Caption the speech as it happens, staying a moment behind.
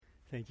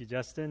Thank you,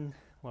 Justin.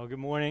 Well, good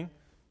morning.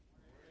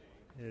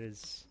 It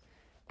is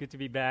good to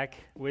be back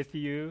with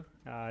you.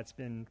 It's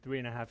been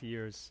 3.5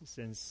 years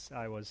since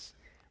I was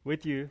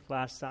with you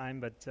last time,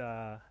 but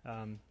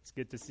it's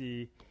good to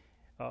see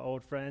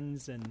old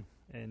friends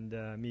and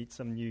meet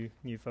some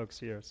new folks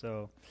here.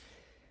 So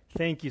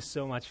thank you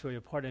so much for your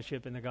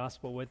partnership in the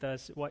gospel with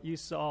us. What you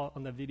saw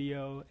on the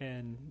video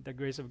and the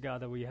grace of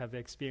God that we have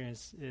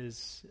experienced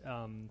is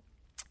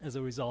as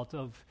a result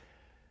of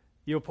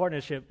your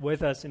partnership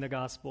with us in the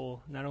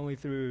gospel, not only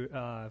through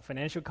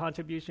financial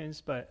contributions,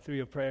 but through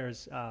your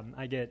prayers.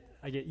 I get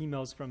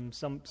emails from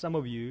some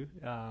of you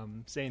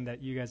saying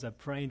that you guys are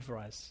praying for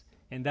us,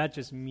 and that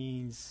just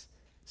means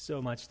so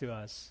much to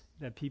us,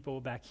 that people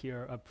back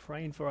here are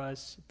praying for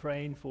us,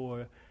 praying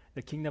for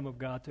the kingdom of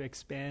God to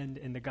expand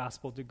and the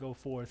gospel to go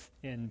forth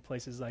in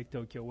places like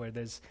Tokyo, where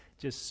there's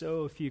just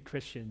so few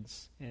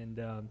Christians. And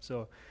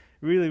so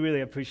really,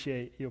 really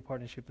appreciate your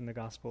partnership in the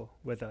gospel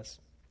with us.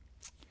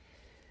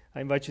 I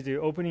invite you to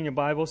opening your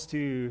Bibles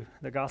to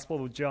the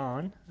Gospel of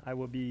John. I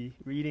will be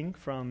reading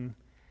from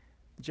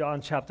John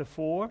chapter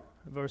 4,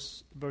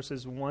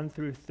 verses 1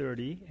 through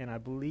 30, and I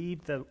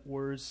believe the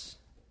words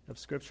of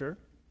Scripture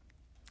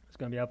is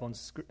going to be up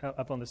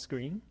on the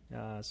screen.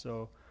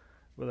 So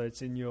whether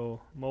it's in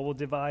your mobile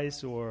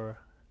device or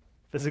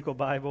physical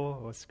Bible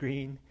or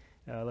screen,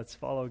 let's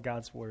follow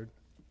God's Word.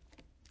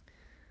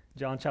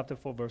 John chapter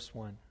 4, verse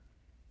 1.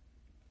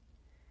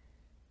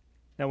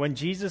 Now, when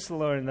Jesus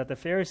learned that the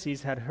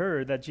Pharisees had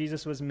heard that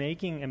Jesus was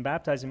making and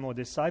baptizing more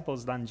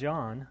disciples than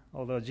John,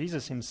 although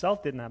Jesus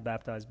himself did not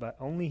baptize, but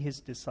only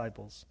his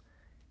disciples,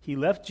 he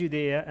left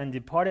Judea and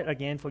departed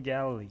again for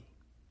Galilee.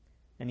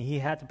 And he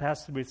had to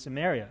pass through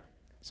Samaria.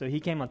 So he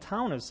came to a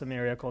town of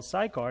Samaria called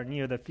Sychar,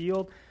 near the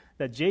field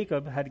that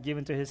Jacob had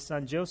given to his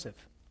son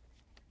Joseph.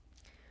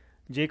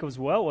 Jacob's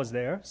well was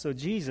there, so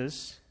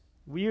Jesus,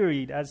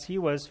 wearied as he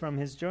was from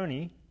his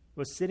journey,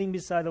 was sitting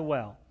beside the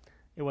well.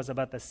 It was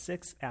about the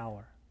 6th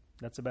hour.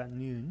 That's about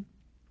noon.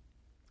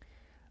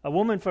 A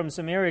woman from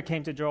Samaria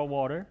came to draw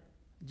water.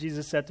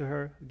 Jesus said to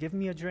her, "Give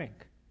me a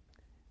drink."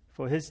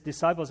 For his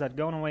disciples had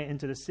gone away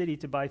into the city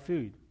to buy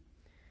food.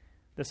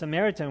 The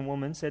Samaritan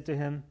woman said to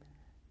him,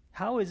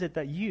 "How is it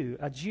that you,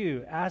 a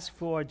Jew, ask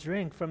for a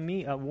drink from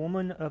me, a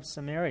woman of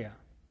Samaria?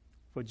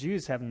 For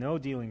Jews have no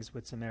dealings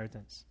with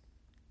Samaritans."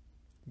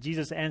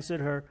 Jesus answered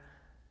her,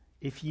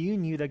 "If you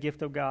knew the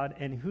gift of God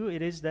and who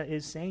it is that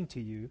is saying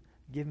to you,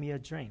 'Give me a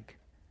drink,'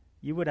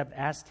 you would have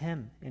asked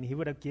him, and he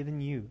would have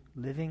given you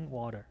living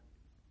water."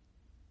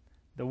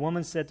 The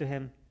woman said to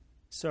him,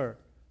 "Sir,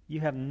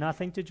 you have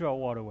nothing to draw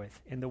water with,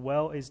 and the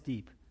well is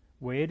deep.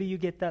 Where do you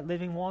get that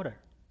living water?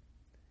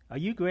 Are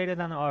you greater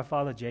than our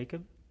father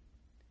Jacob?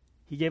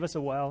 He gave us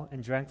a well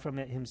and drank from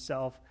it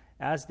himself,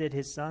 as did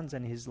his sons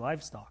and his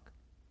livestock."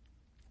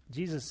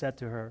 Jesus said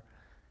to her,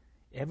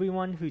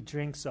 "Everyone who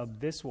drinks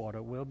of this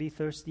water will be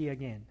thirsty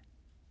again.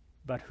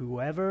 But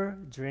whoever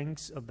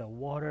drinks of the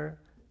water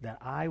that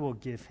I will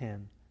give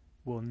him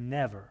will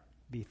never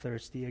be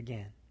thirsty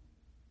again.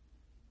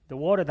 The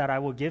water that I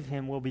will give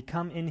him will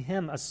become in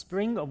him a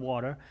spring of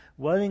water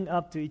welling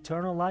up to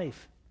eternal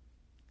life."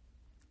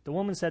 The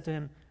woman said to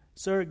him,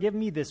 "Sir, give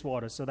me this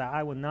water so that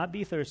I will not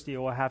be thirsty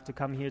or have to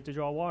come here to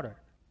draw water."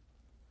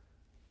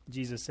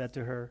 Jesus said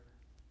to her,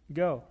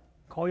 "Go,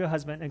 call your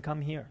husband and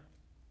come here."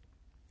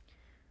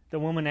 The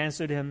woman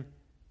answered him,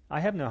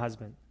 "I have no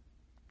husband."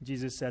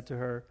 Jesus said to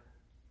her,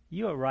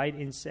 "You are right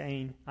in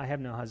saying, 'I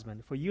have no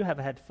husband,' for you have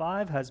had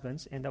 5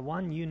 husbands, and the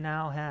one you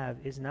now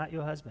have is not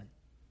your husband.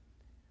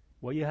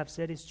 What you have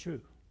said is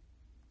true."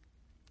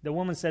 The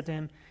woman said to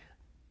him,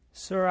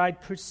 "Sir, I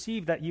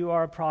perceive that you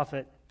are a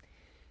prophet.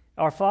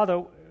 Our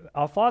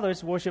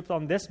fathers worshipped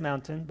on this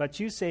mountain,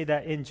 but you say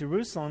that in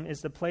Jerusalem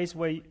is the place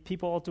where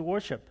people ought to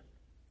worship."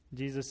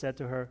 Jesus said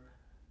to her,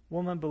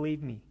 "Woman,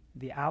 believe me,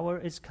 the hour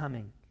is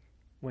coming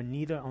when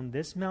neither on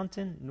this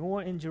mountain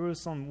nor in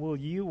Jerusalem will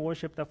you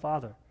worship the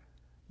Father.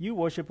 You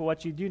worship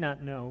what you do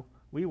not know.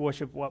 We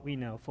worship what we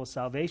know, for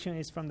salvation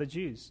is from the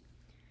Jews.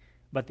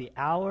 But the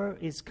hour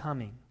is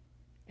coming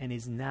and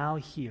is now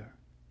here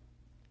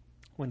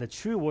when the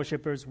true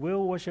worshipers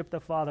will worship the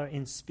Father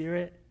in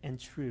spirit and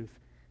truth.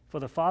 For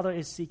the Father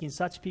is seeking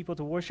such people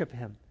to worship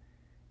him.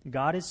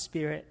 God is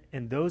spirit,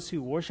 and those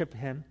who worship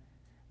him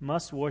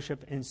must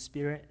worship in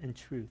spirit and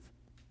truth."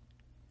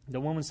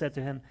 The woman said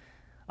to him,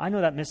 "I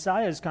know that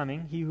Messiah is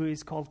coming, he who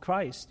is called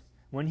Christ.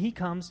 When he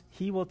comes,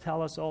 he will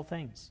tell us all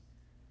things."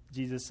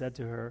 Jesus said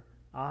to her,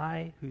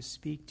 "I who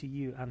speak to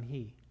you am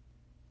he."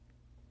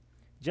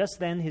 Just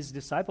then his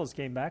disciples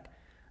came back.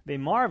 They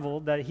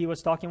marveled that he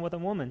was talking with a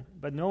woman,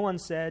 but no one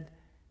said,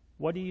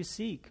 "What do you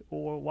seek?"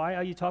 or "Why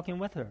are you talking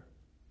with her?"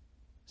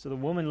 So the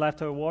woman left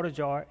her water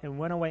jar and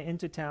went away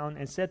into town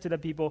and said to the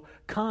people,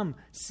 "Come,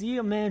 see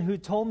a man who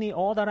told me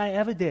all that I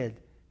ever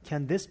did.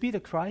 Can this be the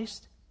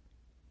Christ?"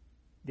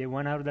 They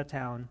went out of the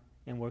town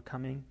and were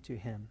coming to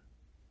him.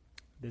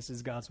 This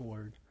is God's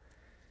word.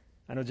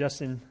 I know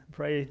Justin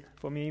prayed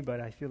for me,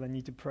 but I feel the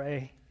need to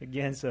pray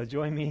again, so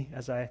join me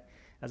as I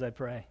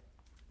pray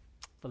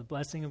for the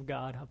blessing of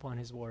God upon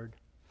his word.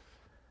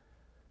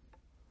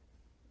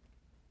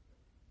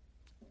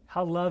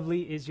 How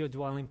lovely is your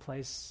dwelling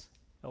place,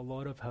 O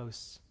Lord of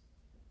hosts.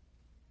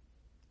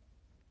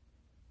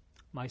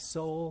 My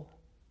soul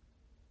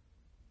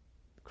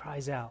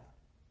cries out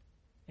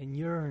and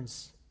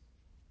yearns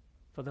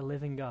for the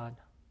living God.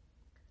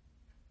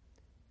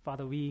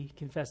 Father, we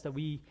confess that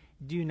we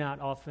do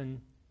not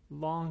often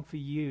long for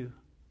you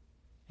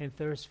and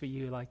thirst for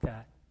you like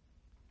that.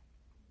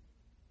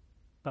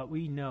 But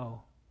we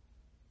know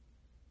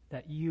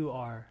that you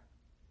are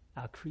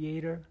our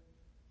creator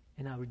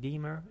and our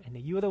redeemer, and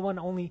that you are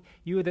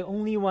the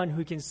only one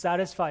who can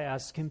satisfy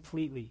us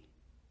completely.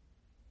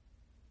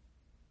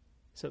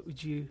 So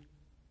would you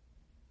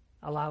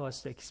allow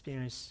us to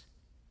experience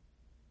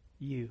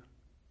you?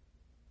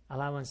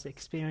 Allow us to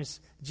experience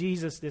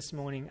Jesus this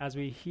morning as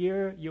we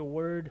hear your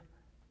word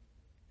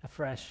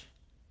afresh.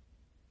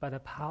 By the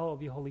power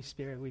of your Holy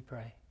Spirit, we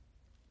pray.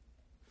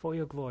 For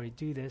your glory,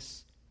 do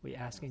this, we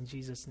ask in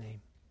Jesus'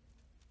 name.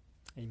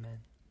 Amen.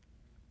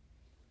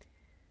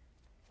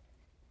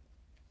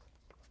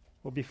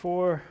 Well,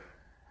 before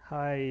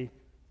I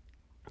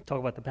talk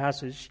about the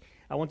passage,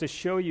 I want to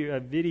show you a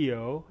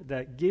video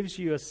that gives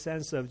you a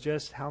sense of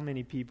just how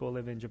many people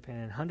live in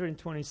Japan.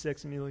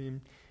 126 million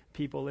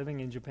people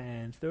living in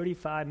Japan,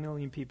 35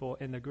 million people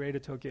in the greater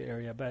Tokyo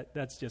area, but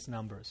that's just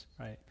numbers,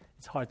 right?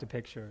 It's hard to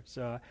picture.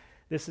 So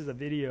this is a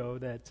video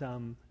that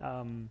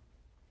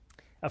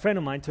a friend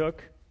of mine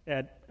took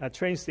at a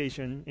train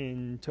station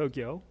in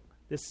Tokyo.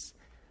 This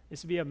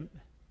would be a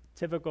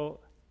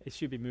typical... It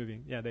should be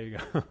moving. Yeah, there you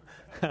go.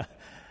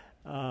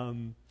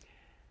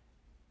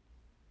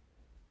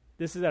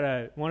 This is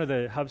at one of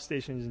the hub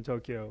stations in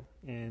Tokyo,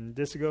 and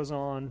this goes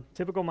on,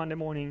 typical Monday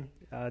morning,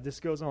 this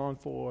goes on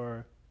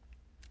for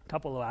a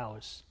couple of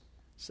hours.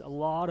 It's a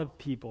lot of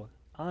people,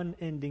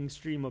 unending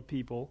stream of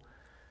people.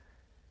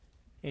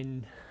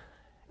 In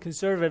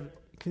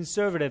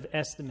conservative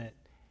estimate,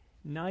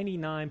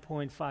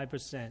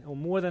 99.5%, or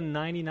more than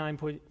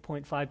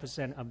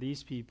 99.5% of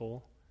these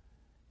people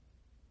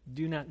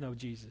do not know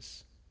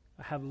Jesus,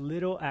 have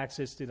little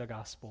access to the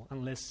gospel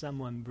unless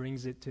someone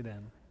brings it to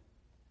them.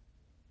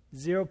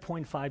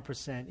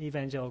 0.5%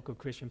 evangelical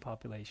Christian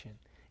population.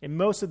 And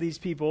most of these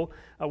people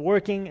are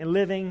working and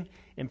living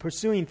and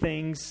pursuing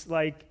things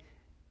like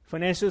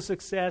financial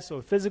success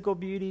or physical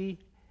beauty,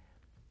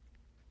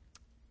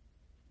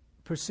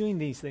 pursuing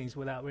these things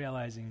without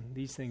realizing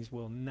these things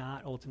will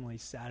not ultimately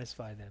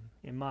satisfy them.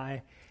 In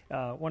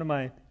one of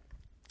my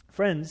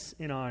friends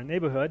in our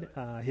neighborhood,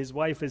 his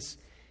wife is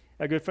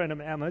a good friend of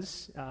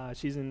Emma's.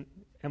 She's in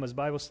Emma's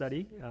Bible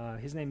study.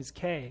 His name is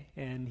Kay,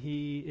 and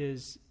he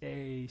is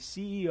a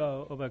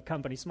CEO of a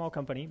company, small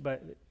company,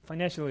 but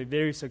financially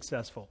very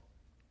successful.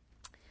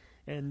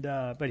 And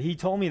but he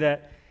told me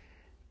that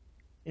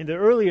in the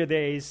earlier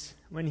days,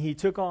 when he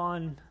took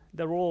on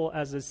the role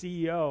as a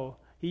CEO,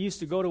 he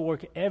used to go to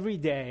work every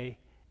day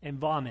and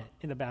vomit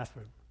in the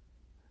bathroom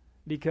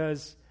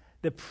because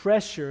the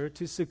pressure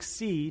to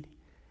succeed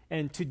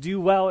and to do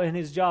well in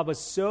his job was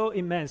so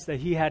immense that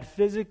he had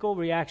physical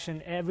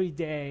reaction every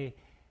day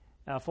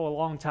for a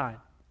long time.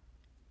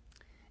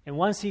 And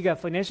once he got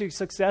financially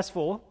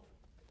successful,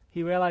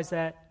 he realized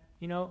that,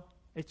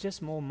 it's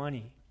just more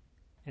money.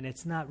 And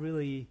it's not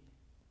really,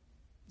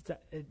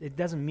 it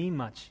doesn't mean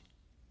much.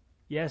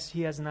 Yes,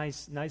 he has a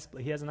nice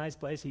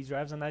place, he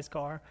drives a nice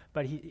car,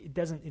 but it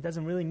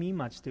doesn't really mean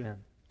much to him.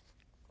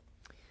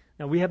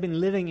 Now, we have been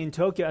living in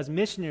Tokyo as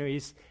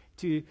missionaries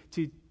to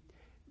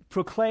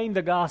proclaim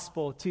the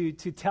gospel, to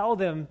tell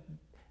them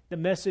the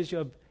message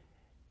of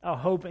our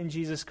hope in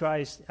Jesus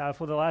Christ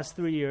for the last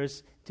 3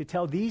 years, to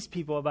tell these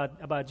people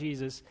about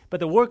Jesus. But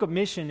the work of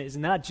mission is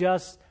not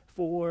just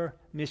for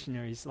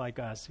missionaries like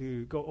us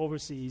who go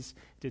overseas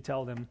to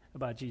tell them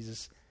about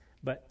Jesus.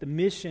 But the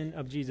mission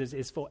of Jesus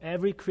is for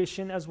every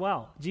Christian as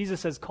well.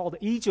 Jesus has called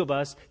each of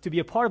us to be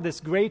a part of this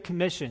Great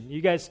Commission.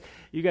 You guys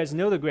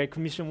know the Great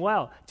Commission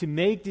well, to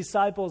make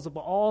disciples of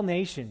all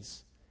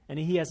nations. And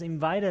he has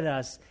invited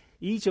us,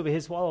 each of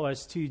his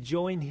followers, to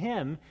join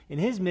him in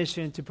his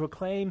mission to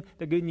proclaim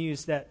the good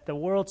news that the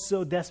world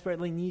so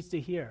desperately needs to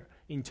hear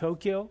in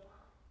Tokyo,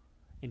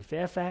 in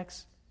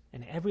Fairfax,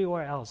 and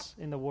everywhere else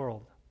in the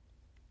world.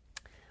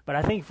 But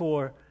I think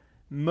for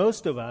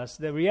most of us,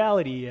 the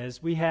reality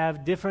is we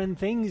have different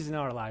things in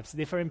our lives,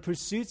 different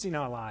pursuits in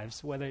our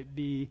lives, whether it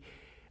be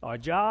our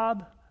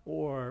job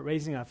or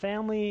raising our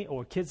family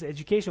or kids'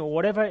 education or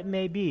whatever it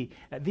may be.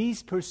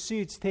 These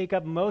pursuits take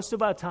up most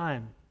of our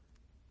time.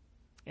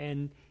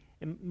 And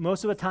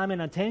most of the time and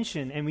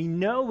attention, and we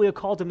know we're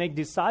called to make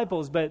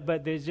disciples, but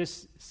there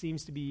just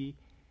seems to be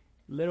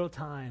little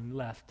time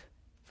left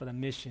for the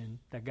mission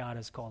that God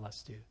has called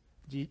us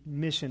to,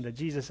 mission that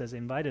Jesus has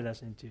invited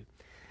us into.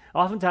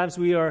 Oftentimes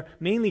we are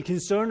mainly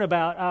concerned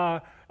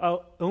about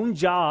our own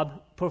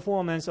job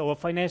performance or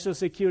financial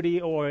security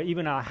or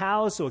even our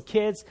house or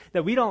kids,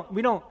 that we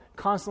don't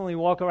constantly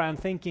walk around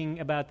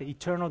thinking about the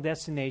eternal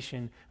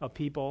destination of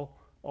people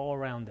all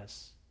around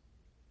us.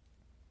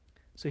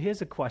 So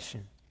here's a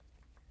question.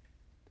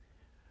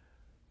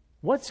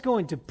 What's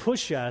going to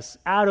push us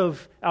out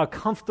of our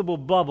comfortable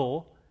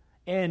bubble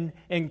and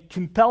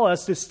compel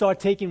us to start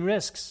taking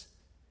risks,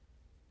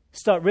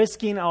 start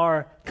risking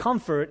our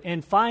comfort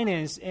and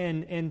finance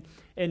and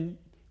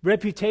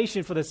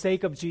reputation for the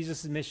sake of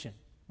Jesus' mission?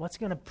 What's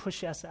going to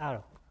push us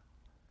out?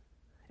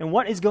 And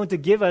what is going to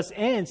give us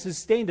and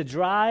sustain the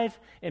drive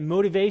and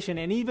motivation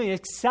and even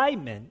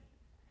excitement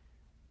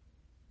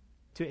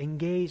to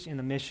engage in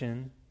the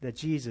mission that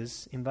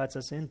Jesus invites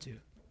us into?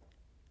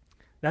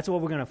 That's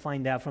what we're going to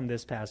find out from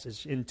this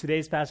passage. In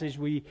today's passage,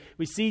 we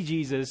see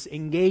Jesus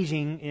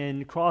engaging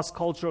in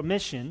cross-cultural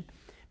mission,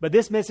 but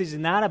this message is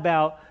not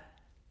about,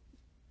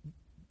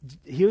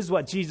 here's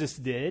what Jesus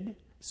did,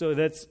 so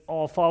let's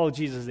all follow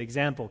Jesus'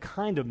 example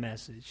kind of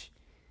message,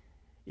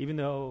 even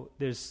though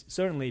there's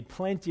certainly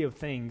plenty of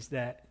things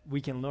that we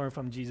can learn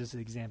from Jesus'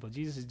 example.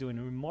 Jesus is doing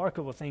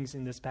remarkable things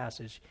in this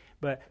passage,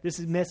 but this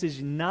is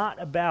message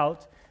not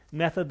about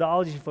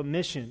methodology for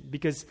mission,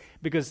 because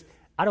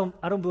I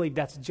don't believe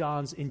that's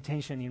John's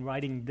intention in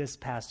writing this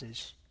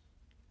passage.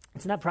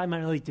 It's not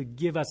primarily to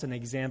give us an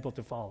example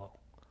to follow,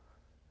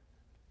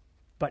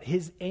 but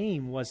his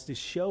aim was to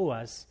show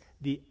us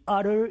the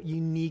utter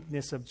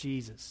uniqueness of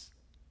Jesus.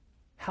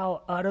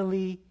 How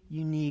utterly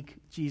unique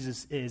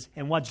Jesus is.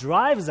 And what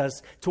drives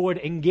us toward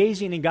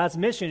engaging in God's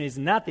mission is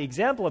not the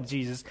example of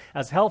Jesus,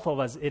 as helpful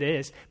as it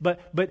is,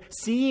 but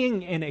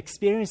seeing and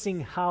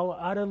experiencing how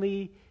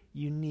utterly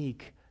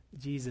unique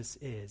Jesus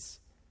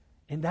is.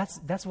 And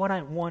that's what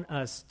I want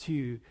us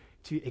to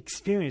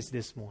experience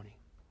this morning.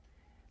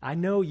 I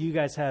know you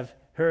guys have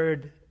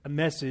heard a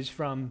message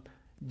from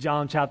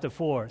John chapter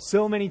 4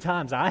 so many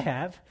times. I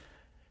have.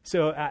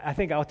 So I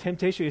think our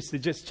temptation is to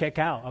just check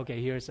out,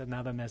 okay, here's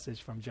another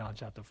message from John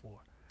chapter 4.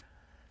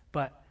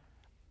 But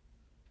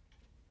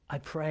I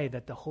pray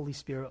that the Holy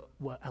Spirit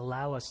will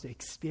allow us to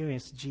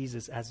experience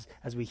Jesus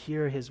as we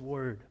hear his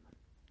word.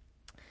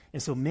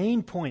 And so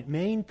main point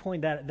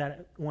that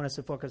I want us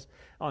to focus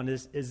on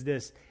is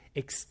this.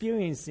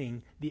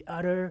 Experiencing the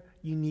utter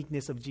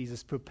uniqueness of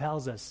Jesus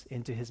propels us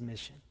into his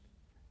mission.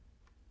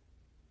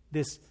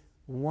 This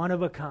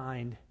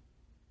one-of-a-kind,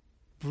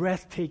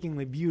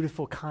 breathtakingly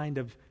beautiful kind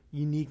of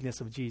uniqueness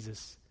of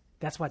Jesus.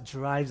 That's what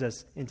drives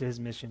us into his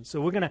mission.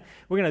 So we're gonna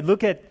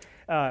look at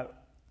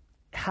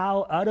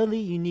how utterly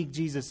unique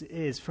Jesus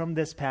is from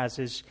this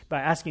passage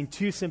by asking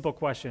two simple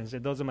questions,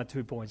 and those are my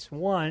 2 points.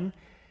 One,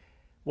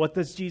 what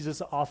does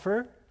Jesus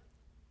offer?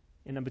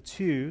 And number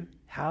 2,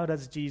 how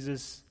does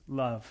Jesus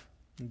love?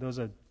 And those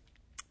are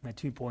my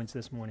 2 points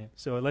this morning.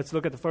 So let's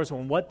look at the first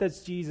one. What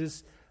does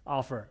Jesus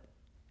offer?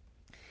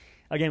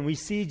 Again, we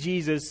see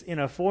Jesus in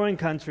a foreign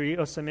country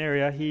of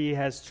Samaria. He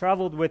has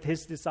traveled with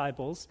his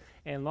disciples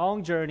a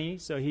long journey,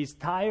 so he's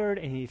tired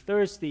and he's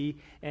thirsty,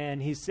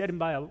 and he's sitting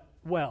by a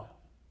well.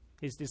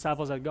 His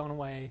disciples have gone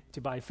away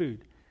to buy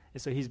food.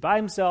 And so he's by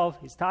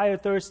himself, he's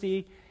tired,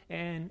 thirsty,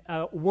 and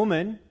a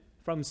woman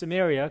from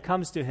Samaria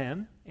comes to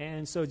him,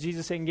 and so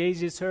Jesus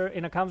engages her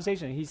in a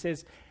conversation.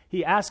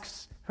 He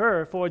asks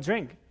her for a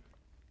drink.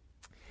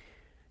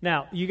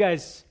 Now, you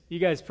guys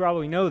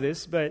probably know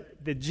this, but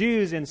the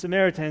Jews and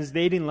Samaritans,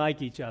 they didn't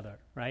like each other,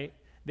 right?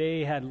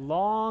 They had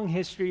long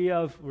history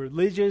of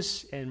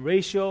religious and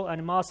racial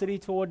animosity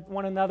toward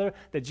one another.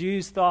 The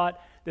Jews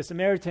thought the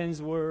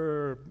Samaritans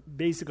were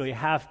basically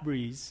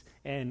half-breeds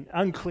and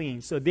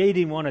unclean, so they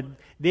didn't want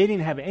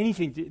to have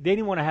anything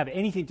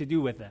to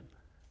do with them.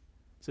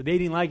 So they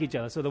didn't like each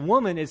other. So the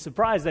woman is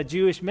surprised that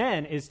Jewish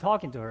man is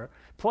talking to her.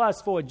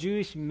 Plus, for a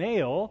Jewish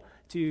male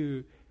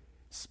to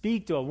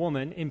speak to a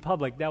woman in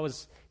public, that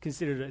was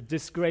considered a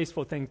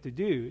disgraceful thing to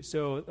do.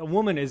 So a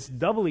woman is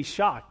doubly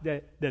shocked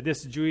that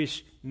this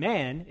Jewish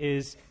man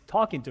is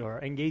talking to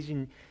her,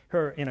 engaging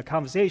her in a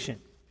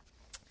conversation.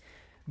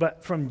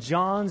 But from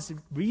John's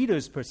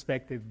reader's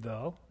perspective,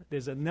 though,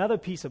 there's another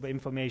piece of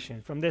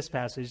information from this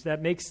passage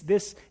that makes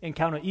this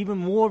encounter even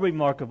more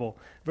remarkable.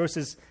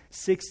 Verses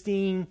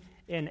 16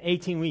 and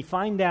 18, we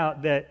find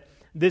out that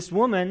this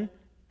woman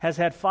has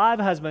had 5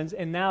 husbands,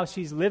 and now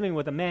she's living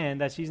with a man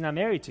that she's not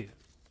married to.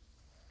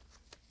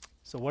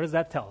 So what does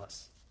that tell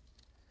us?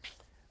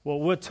 Well,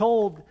 we're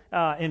told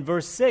in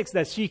verse 6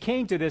 that she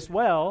came to this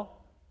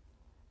well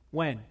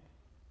when?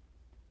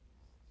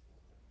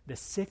 The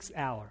 6th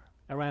hour,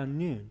 around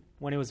noon,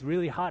 when it was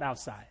really hot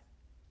outside.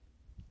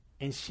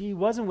 And she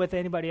wasn't with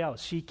anybody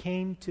else. She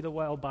came to the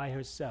well by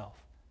herself.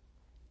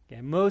 Okay,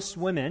 most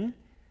women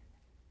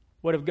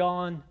would have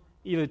gone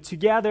either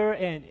together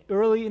and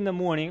early in the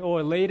morning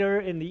or later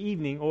in the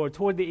evening or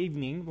toward the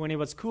evening when it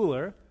was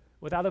cooler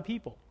with other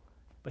people.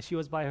 But she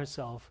was by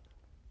herself.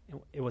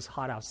 It was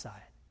hot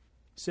outside.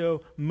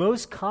 So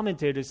most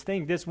commentators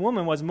think this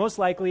woman was most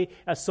likely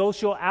a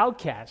social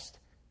outcast,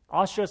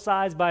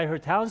 ostracized by her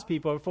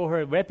townspeople for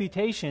her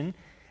reputation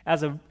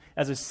as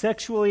a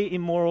sexually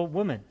immoral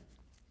woman.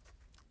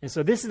 And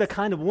so this is the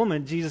kind of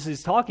woman Jesus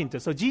is talking to.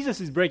 So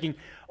Jesus is breaking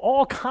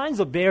all kinds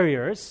of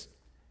barriers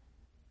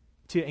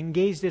to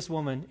engage this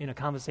woman in a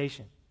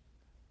conversation.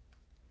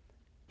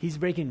 He's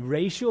breaking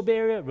racial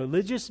barrier,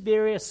 religious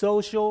barrier,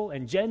 social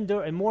and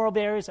gender and moral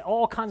barriers,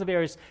 all kinds of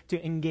barriers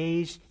to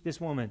engage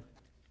this woman.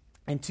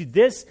 And to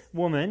this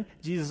woman,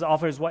 Jesus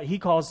offers what he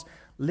calls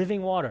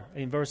living water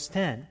in verse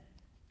 10.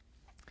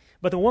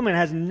 But the woman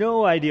has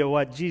no idea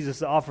what Jesus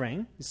is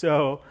offering,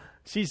 so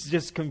she's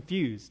just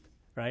confused,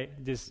 right?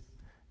 This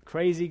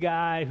crazy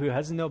guy who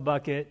has no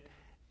bucket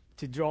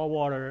to draw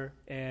water,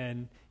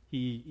 and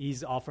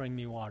he's offering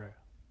me water.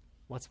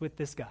 What's with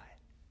this guy?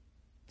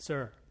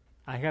 Sir,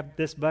 I have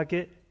this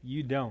bucket,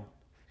 you don't.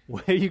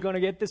 Where are you going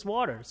to get this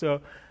water?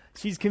 So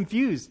she's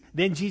confused.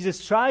 Then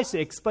Jesus tries to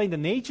explain the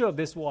nature of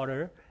this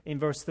water in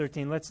verse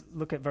 13. Let's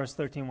look at verse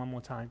 13 one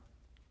more time.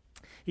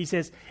 He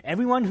says,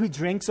 everyone who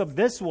drinks of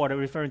this water,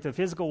 referring to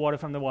physical water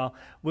from the well,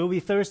 will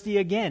be thirsty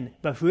again.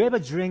 But whoever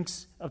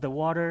drinks of the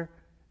water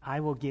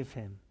I will give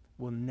him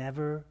will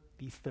never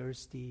be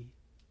thirsty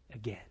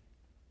again.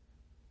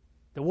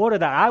 The water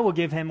that I will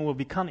give him will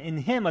become in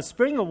him a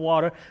spring of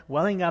water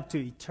welling up to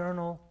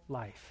eternal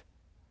life.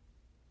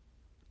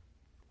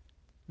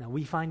 Now,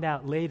 we find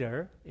out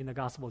later in the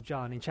Gospel of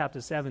John, in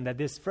chapter 7, that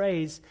this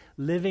phrase,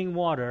 living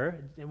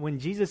water, when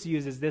Jesus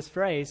uses this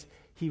phrase,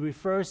 he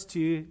refers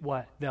to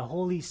what? The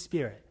Holy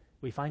Spirit.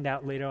 We find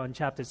out later on in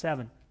chapter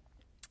 7.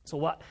 So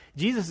what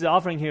Jesus is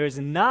offering here is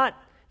not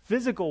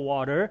physical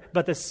water,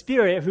 but the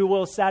Spirit who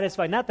will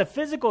satisfy not the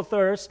physical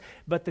thirst,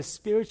 but the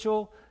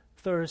spiritual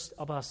thirst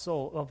of our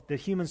soul, of the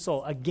human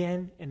soul,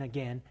 again and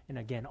again and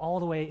again,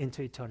 all the way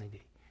into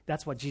eternity.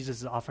 That's what Jesus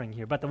is offering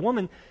here. But the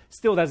woman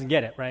still doesn't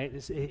get it,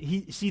 right?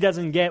 She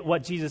doesn't get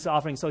what Jesus is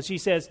offering. So she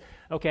says,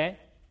 okay,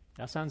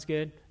 that sounds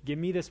good. Give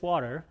me this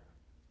water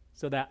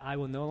so that I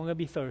will no longer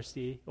be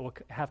thirsty or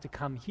have to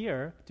come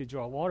here to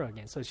draw water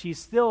again. So she's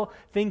still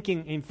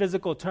thinking in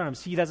physical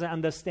terms. She doesn't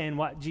understand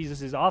what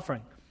Jesus is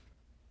offering.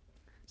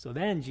 So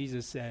then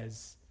Jesus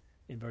says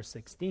in verse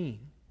 16,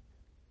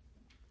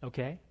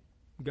 okay,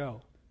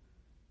 go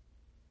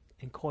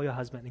and call your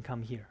husband and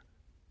come here.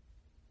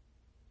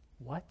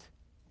 What?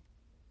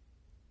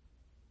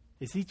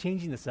 Is he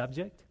changing the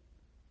subject?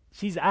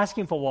 She's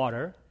asking for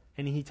water,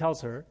 and he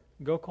tells her,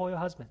 go call your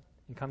husband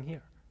and come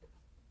here.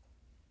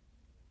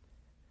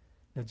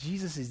 Now,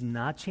 Jesus is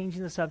not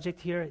changing the subject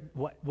here.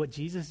 What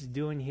Jesus is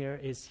doing here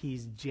is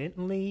he's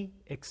gently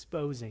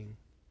exposing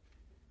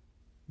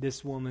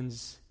this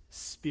woman's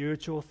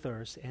spiritual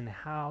thirst and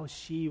how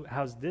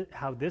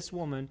this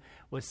woman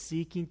was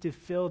seeking to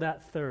fill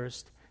that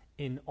thirst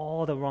in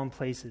all the wrong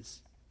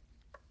places.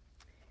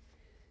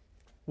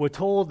 We're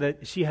told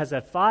that she has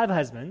had 5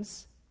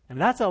 husbands,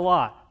 and that's a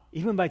lot.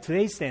 Even by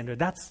today's standard,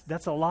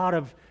 that's a lot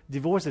of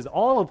divorces.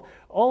 All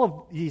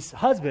of these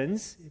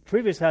husbands,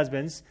 previous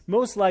husbands,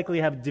 most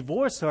likely have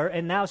divorced her,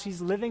 and now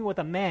she's living with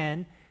a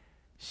man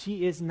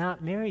she is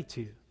not married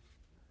to.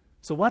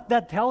 So what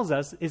that tells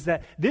us is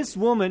that this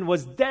woman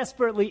was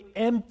desperately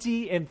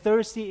empty and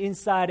thirsty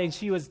inside, and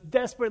she was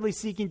desperately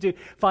seeking to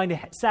find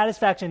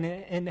satisfaction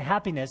and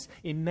happiness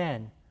in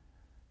men,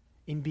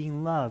 in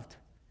being loved,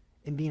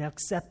 in being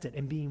accepted,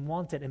 and being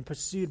wanted and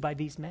pursued by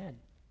these men.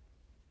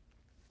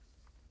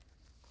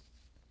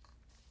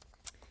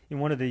 In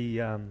one of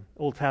the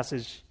Old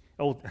Testament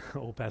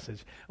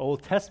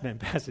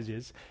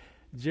passages,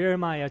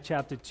 Jeremiah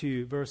chapter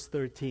 2, verse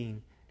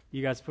 13.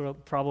 You guys are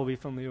probably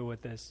familiar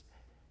with this.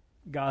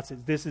 God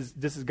says, this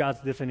is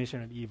God's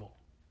definition of evil.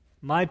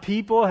 My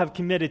people have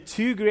committed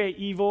 2 great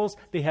evils.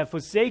 They have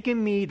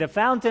forsaken me, the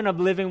fountain of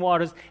living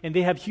waters, and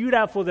they have hewed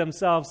out for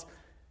themselves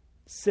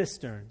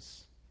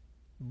cisterns,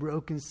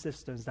 broken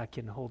cisterns that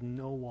can hold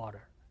no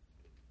water.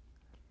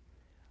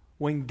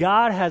 When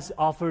God has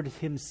offered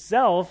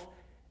himself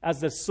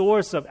as the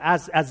source of,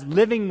 as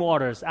living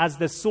waters, as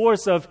the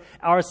source of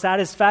our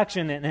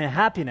satisfaction and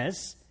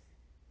happiness,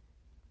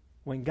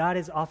 when God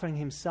is offering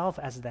himself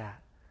as that,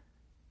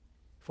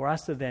 for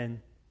us to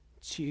then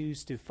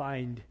choose to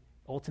find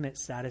ultimate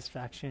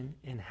satisfaction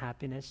and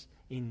happiness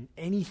in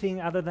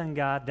anything other than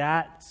God,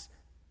 that's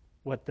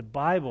what the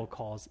Bible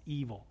calls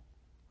evil.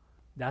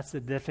 That's the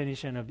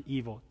definition of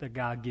evil that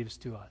God gives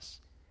to us.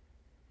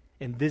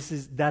 And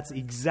that's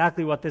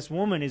exactly what this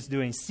woman is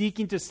doing,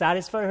 seeking to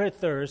satisfy her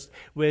thirst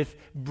with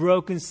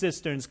broken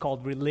cisterns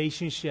called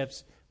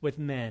relationships with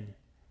men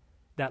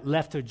that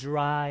left her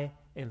dry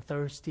and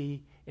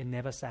thirsty and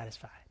never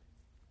satisfied.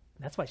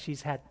 That's why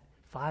she's had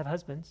 5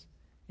 husbands,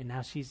 and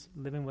now she's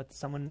living with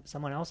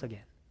someone else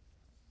again.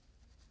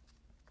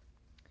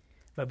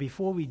 But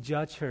before we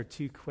judge her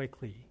too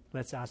quickly,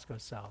 let's ask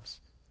ourselves,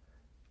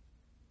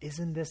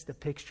 isn't this the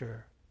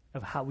picture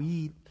of how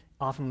we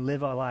often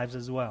live our lives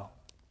as well?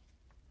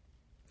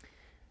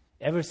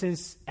 Ever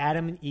since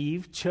Adam and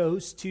Eve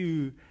chose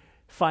to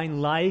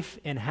find life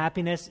and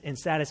happiness and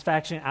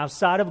satisfaction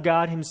outside of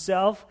God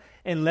himself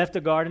and left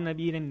the Garden of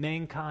Eden,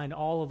 mankind,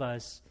 all of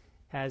us,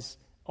 has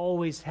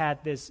always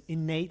had this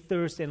innate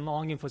thirst and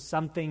longing for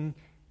something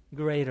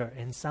greater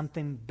and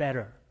something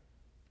better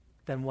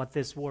than what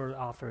this world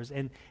offers.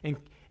 And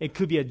it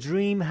could be a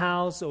dream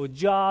house or a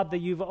job that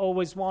you've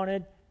always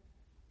wanted.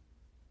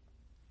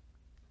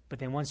 But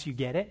then once you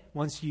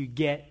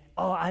get,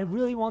 oh, I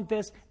really want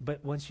this,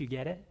 but once you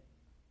get it,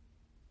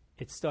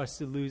 it starts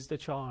to lose the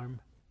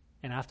charm.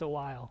 And after a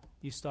while,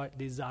 you start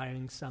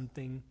desiring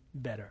something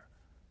better,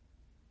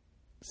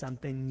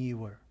 something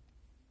newer.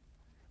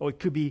 Or it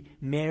could be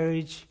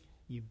marriage.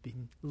 you've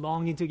been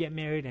longing to get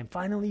married, and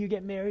finally you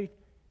get married,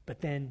 but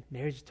then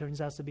marriage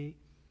turns out to be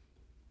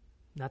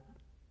not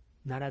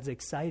as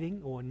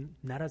exciting or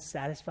not as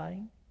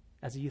satisfying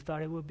as you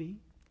thought it would be.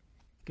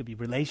 It could be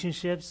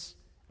relationships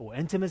or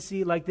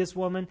intimacy like this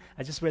woman.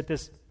 I just read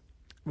this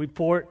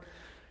report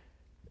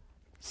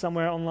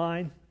somewhere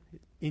online.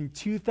 In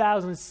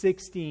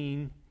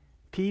 2016,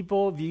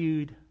 people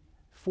viewed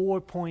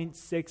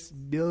 4.6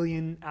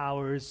 billion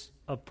hours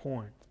of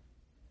porn.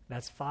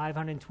 That's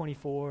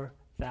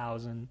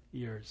 524,000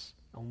 years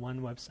on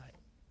one website.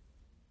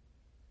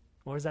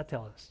 What does that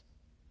tell us?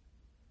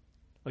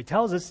 Well, it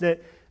tells us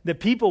that the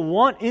people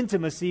want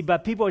intimacy,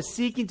 but people are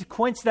seeking to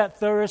quench that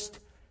thirst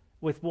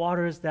with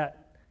waters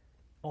that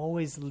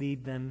always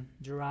leave them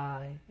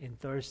dry and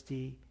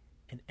thirsty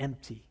and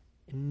empty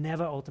and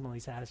never ultimately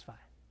satisfy.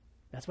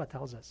 That's what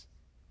tells us.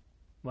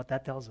 What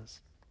that tells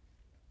us.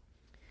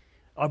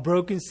 Our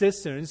broken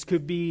cisterns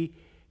could be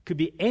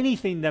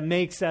anything that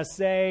makes us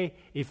say,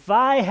 if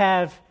I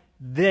have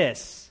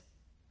this,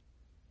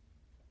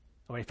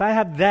 or if I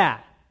have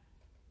that,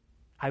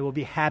 I will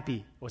be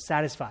happy or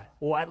satisfied,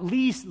 or at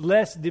least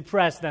less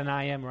depressed than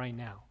I am right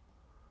now.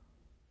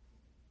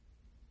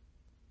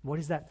 What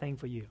is that thing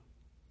for you?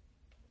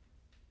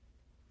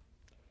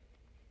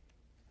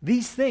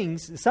 These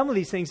things, some of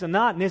these things are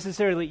not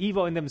necessarily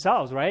evil in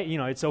themselves, right? You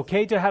know, it's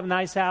okay to have a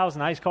nice house,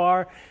 nice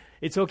car.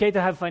 It's okay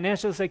to have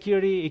financial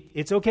security.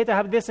 It's okay to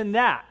have this and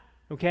that,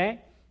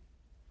 okay?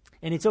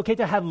 And it's okay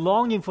to have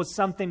longing for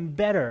something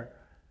better.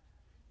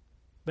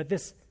 But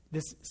this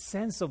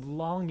sense of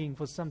longing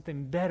for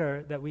something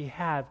better that we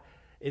have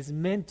is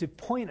meant to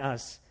point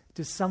us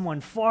to someone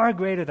far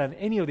greater than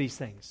any of these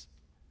things.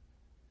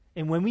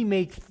 And when we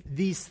make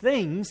these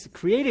things,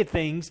 created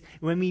things,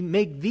 when we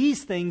make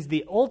these things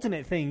the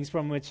ultimate things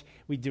from which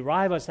we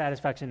derive our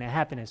satisfaction and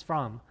happiness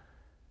from,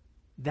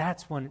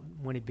 that's when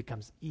it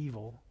becomes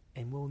evil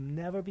and we'll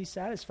never be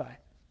satisfied.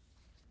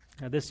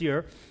 Now this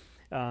year,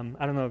 I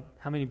don't know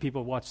how many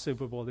people watched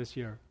Super Bowl this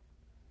year.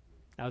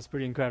 That was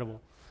pretty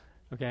incredible.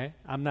 Okay?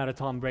 I'm not a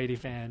Tom Brady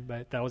fan,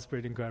 but that was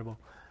pretty incredible.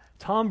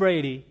 Tom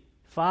Brady,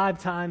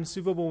 5-time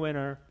Super Bowl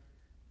winner.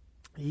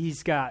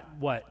 He's got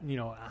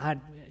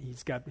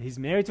he's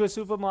married to a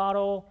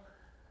supermodel,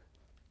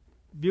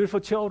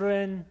 beautiful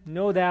children,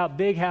 no doubt,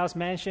 big house,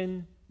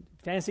 mansion,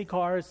 fancy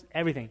cars,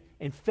 everything.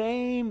 And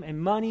fame and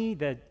money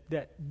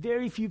that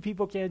very few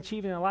people can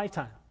achieve in a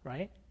lifetime,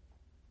 right?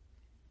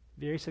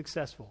 Very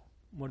successful.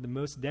 One of the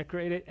most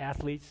decorated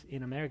athletes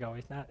in America, or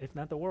if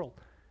not the world.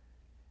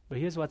 But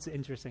here's what's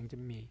interesting to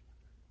me.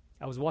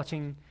 I was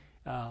watching,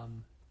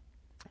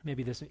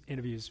 maybe this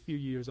interview is a few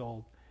years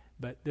old,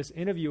 but this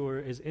interviewer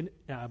is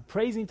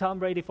praising Tom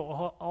Brady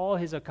for all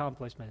his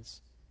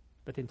accomplishments.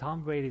 But then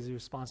Tom Brady's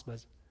response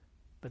was,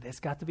 but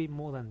there's got to be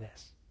more than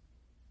this.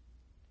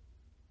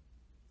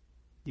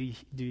 Do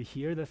you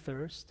hear the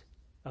thirst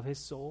of his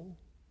soul?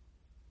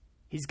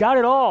 He's got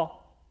it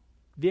all.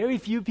 Very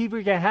few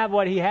people can have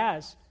what he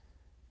has.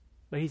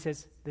 But he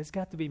says, there's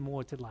got to be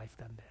more to life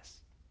than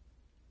this.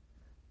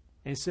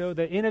 And so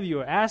the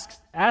interviewer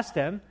asked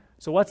him,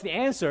 so what's the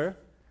answer?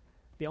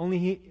 The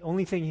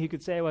only thing he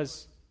could say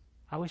was,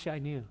 I wish I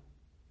knew.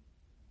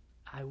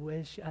 I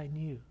wish I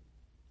knew.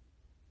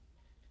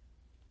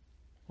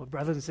 Well,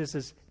 brothers and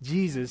sisters,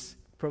 Jesus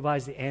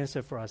provides the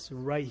answer for us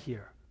right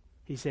here.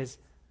 He says,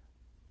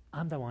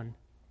 I'm the one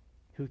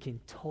who can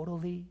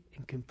totally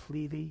and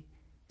completely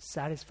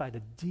satisfy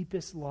the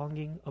deepest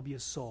longing of your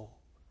soul.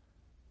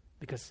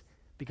 Because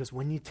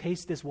when you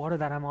taste this water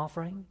that I'm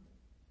offering,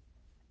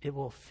 it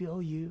will fill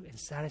you and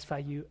satisfy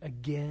you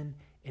again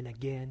and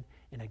again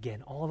and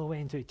again, all the way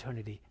into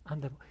eternity.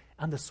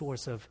 I'm the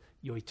source of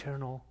your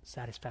eternal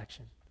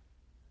satisfaction.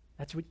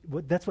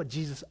 That's what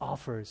Jesus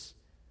offers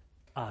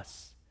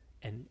us,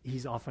 and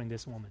he's offering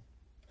this woman.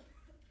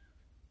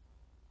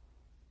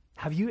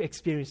 Have you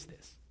experienced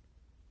this?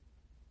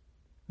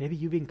 Maybe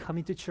you've been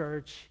coming to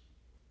church,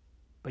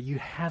 but you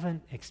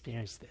haven't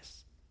experienced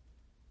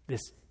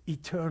this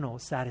eternal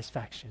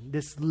satisfaction,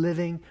 this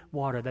living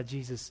water that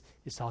Jesus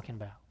is talking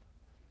about.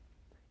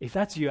 If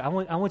that's you, I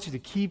want you to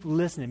keep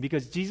listening,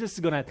 because Jesus is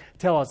going to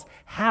tell us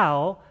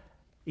how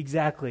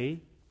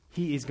exactly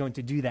he is going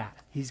to do that.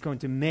 He's going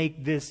to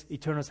make this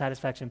eternal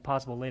satisfaction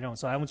possible later on.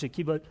 So I want you to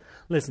keep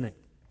listening.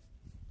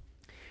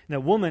 The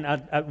woman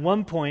at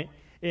one point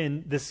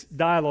in this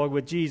dialogue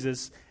with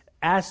Jesus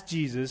asked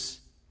Jesus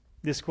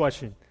this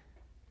question: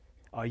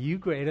 are you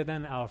greater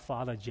than our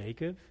father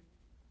Jacob,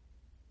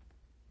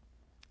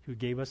 who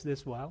gave us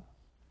this well?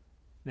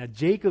 Now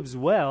Jacob's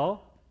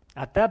well,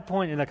 at that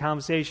point in the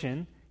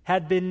conversation,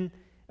 had been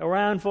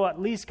around for at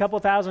least a couple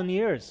thousand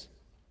years.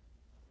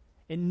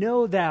 And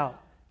no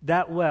doubt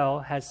that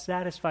well has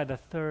satisfied the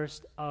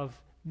thirst of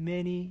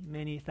many,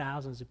 many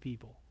thousands of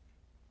people.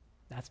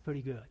 That's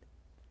pretty good.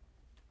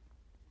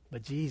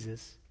 But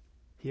Jesus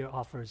here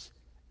offers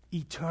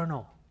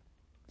eternal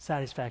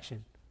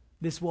satisfaction.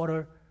 This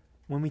water,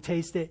 when we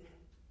taste it,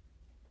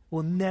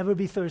 will never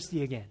be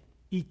thirsty again.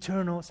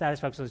 Eternal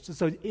satisfaction.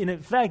 So in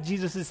effect,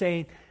 Jesus is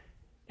saying,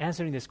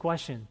 answering this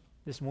question,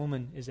 this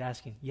woman is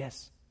asking,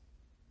 yes,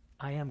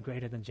 I am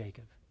greater than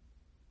Jacob.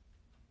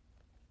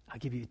 I'll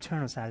give you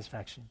eternal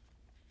satisfaction.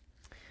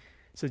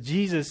 So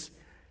Jesus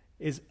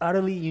is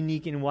utterly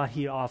unique in what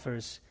he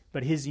offers,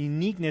 but his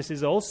uniqueness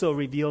is also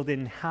revealed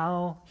in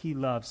how he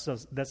loves. So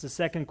that's the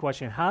second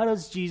question. How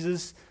does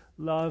Jesus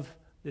love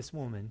this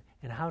woman?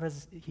 And how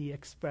does he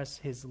express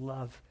his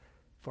love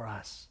for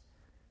us?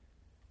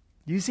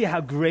 Do you see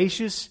how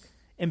gracious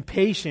and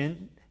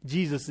patient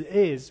Jesus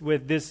is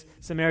with this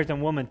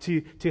Samaritan woman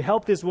to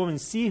help this woman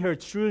see her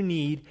true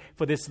need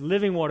for this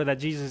living water that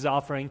Jesus is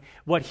offering?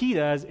 What he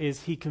does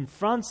is he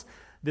confronts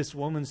this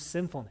woman's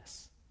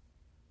sinfulness.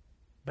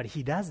 But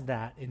he does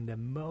that in the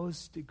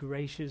most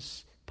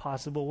gracious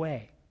possible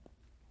way.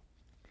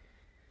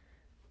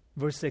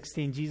 Verse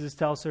 16, Jesus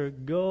tells her,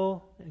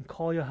 "Go and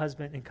call your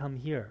husband and come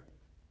here."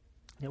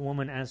 The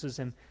woman answers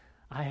him,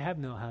 "I have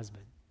no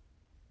husband."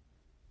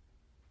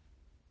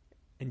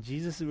 And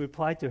Jesus'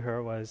 reply to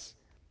her was,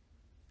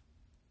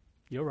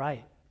 "You're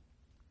right.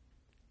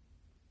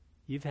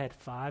 You've had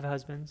 5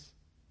 husbands,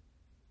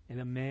 and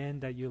the man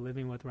that you're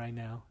living with right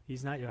now,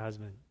 he's not your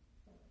husband.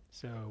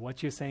 So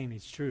what you're saying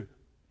is true."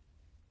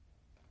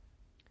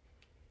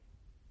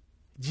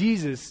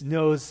 Jesus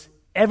knows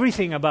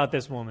everything about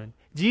this woman.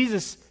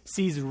 Jesus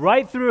sees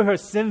right through her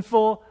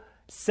sinful,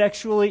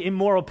 sexually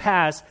immoral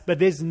past, but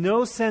there's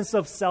no sense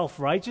of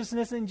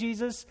self-righteousness in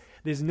Jesus.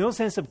 There's no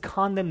sense of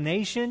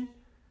condemnation.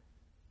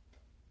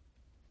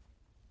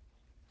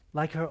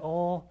 Like her,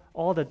 all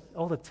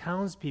the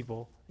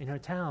townspeople in her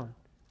town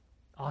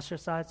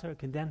ostracized her,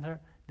 condemned her.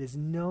 There's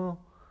no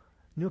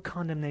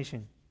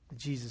condemnation that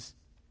Jesus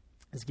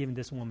has given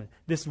this woman.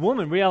 This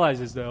woman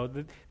realizes, though,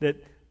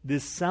 that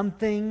there's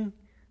something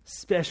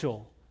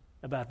special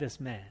about this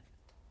man,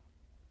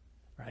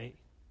 right?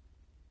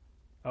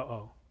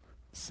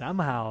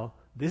 Somehow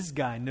this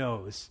guy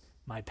knows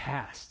my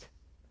past.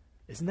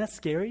 Isn't that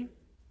scary?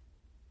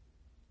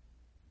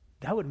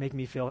 That would make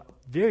me feel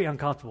very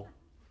uncomfortable.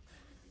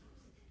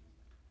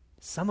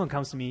 Someone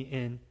comes to me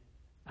and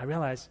I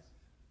realize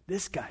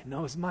this guy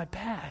knows my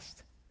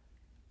past.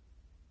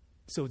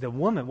 So the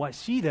woman, what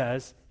she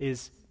does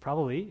is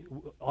probably,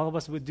 all of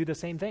us would do the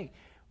same thing.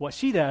 What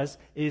she does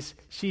is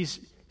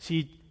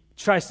she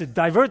tries to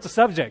divert the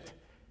subject.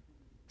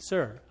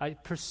 "Sir, I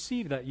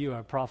perceive that you are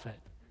a prophet."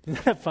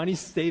 Isn't that a funny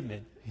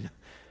statement?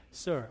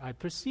 "Sir, I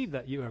perceive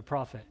that you are a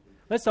prophet.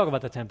 Let's talk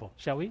about the temple,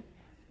 shall we?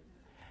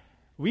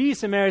 We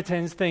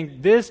Samaritans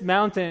think this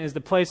mountain is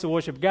the place to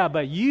worship God,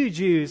 but you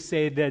Jews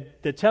say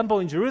that the temple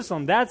in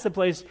Jerusalem, that's the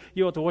place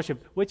you ought to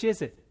worship. Which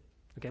is it?"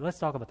 Okay, let's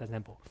talk about the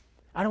temple.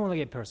 I don't want to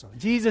get personal.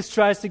 Jesus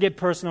tries to get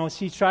personal.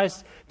 She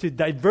tries to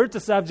divert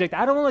the subject.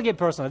 I don't want to get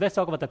personal. Let's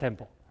talk about the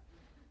temple.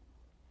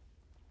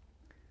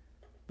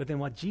 But then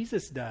what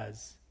Jesus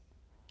does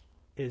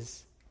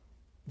is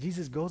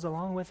Jesus goes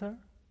along with her.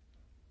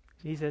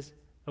 He says,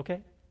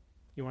 "Okay,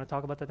 you want to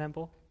talk about the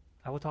temple?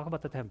 I will talk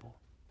about the temple.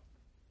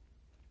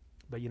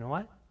 But you know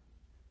what?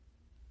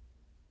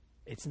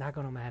 It's not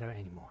going to matter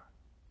anymore.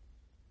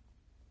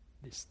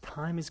 This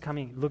time is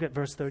coming." Look at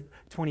verse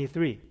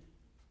 23.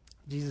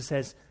 Jesus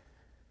says,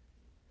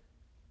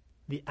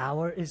 "The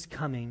hour is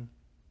coming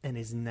and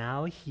is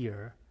now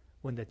here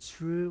when the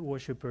true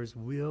worshipers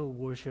will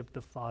worship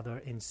the Father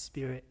in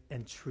spirit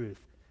and truth."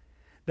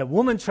 The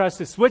woman tries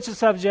to switch the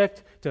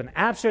subject to an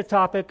abstract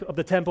topic of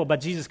the temple,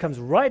 but Jesus comes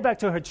right back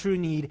to her true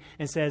need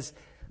and says,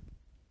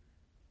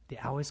 "The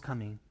hour is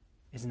coming,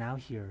 is now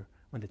here,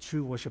 when the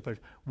true worshipers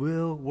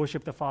will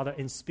worship the Father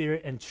in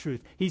spirit and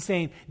truth." He's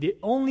saying the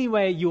only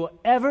way you will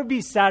ever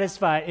be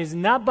satisfied is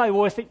not by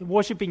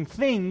worshiping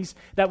things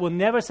that will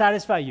never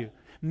satisfy you.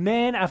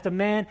 Man after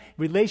man,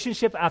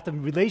 relationship after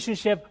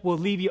relationship will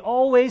leave you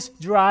always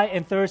dry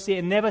and thirsty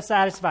and never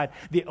satisfied.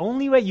 The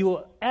only way you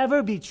will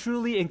ever be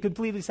truly and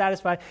completely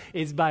satisfied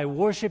is by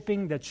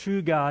worshiping the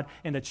true God,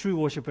 and the true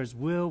worshipers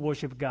will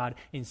worship God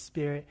in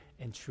spirit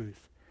and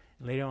truth.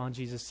 And later on,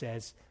 Jesus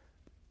says,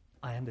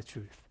 "I am the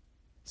truth."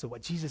 So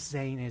what Jesus is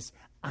saying is,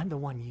 I'm the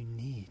one you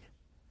need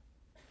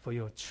for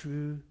your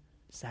true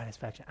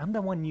satisfaction. I'm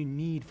the one you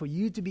need for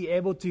you to be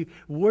able to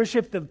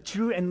worship the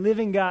true and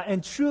living God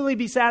and truly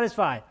be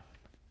satisfied.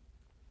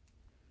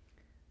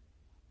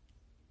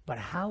 But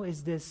how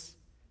is this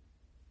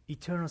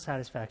eternal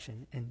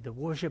satisfaction and the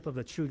worship of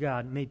the true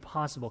God made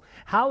possible?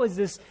 How is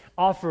this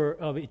offer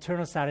of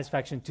eternal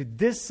satisfaction to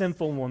this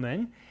sinful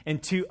woman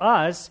and to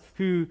us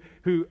who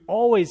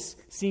always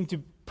seem to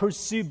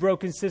pursue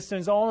broken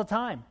cisterns all the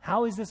time?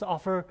 How is this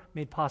offer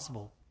made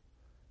possible?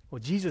 Well,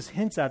 Jesus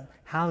hints at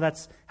how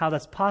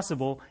that's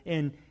possible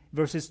in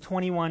verses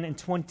 21 and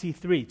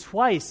 23.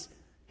 Twice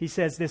he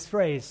says this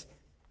phrase,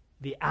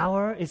 "The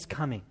hour is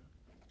coming."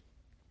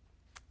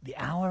 The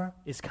hour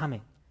is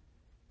coming.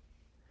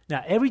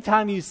 Now, every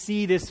time you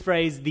see this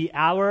phrase, "the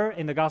hour,"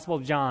 in the Gospel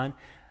of John,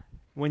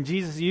 when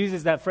Jesus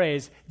uses that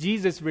phrase,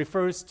 Jesus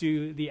refers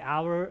to the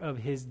hour of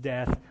his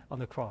death on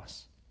the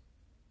cross.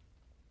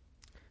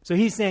 So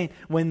he's saying,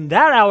 when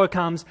that hour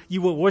comes,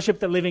 you will worship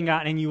the living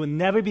God and you will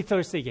never be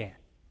thirsty again.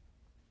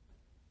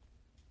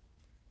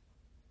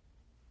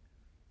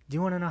 Do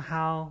you want to know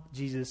how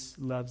Jesus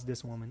loves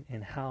this woman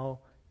and how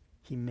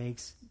He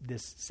makes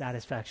this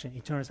satisfaction,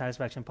 eternal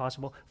satisfaction,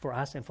 possible for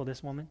us and for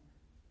this woman.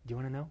 Do you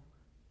want to know?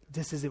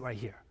 This is it right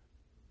here.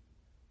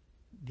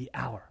 The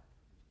hour.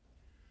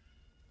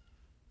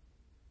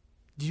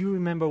 Do you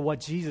remember what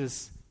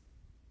Jesus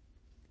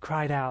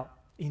cried out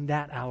in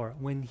that hour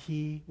when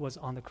he was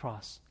on the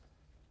cross?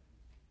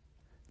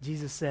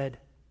 Jesus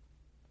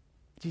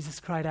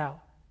cried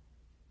out,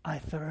 "I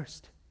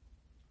thirst."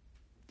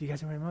 Do you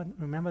guys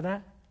remember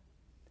that?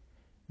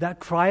 That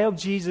cry of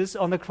Jesus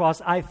on the cross,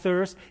 "I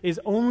thirst,"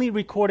 is only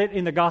recorded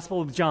in the Gospel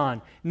of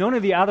John. None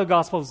of the other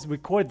Gospels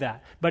record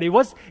that. But it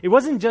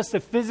wasn't just a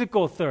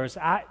physical thirst.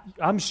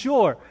 I'm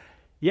sure,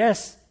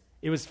 yes,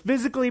 it was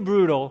physically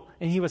brutal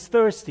and he was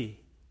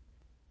thirsty.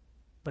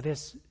 But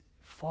there's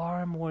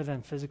far more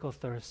than physical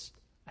thirst,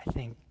 I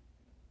think,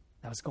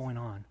 that was going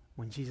on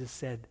when Jesus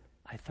said,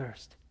 "I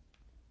thirst."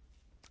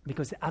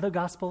 Because the other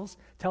Gospels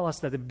tell us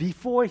that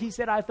before he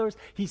said, "I thirst,"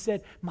 he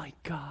said, my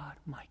God,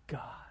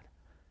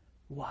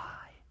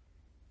 why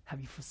have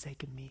you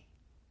forsaken me?"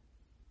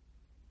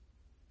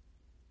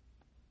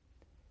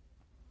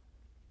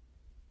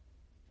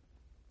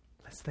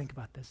 Let's think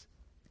about this.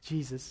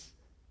 Jesus,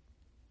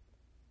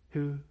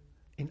 who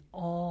in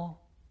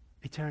all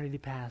eternity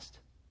past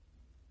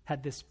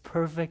had this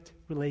perfect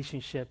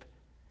relationship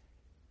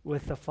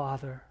with the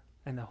Father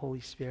and the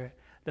Holy Spirit.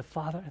 The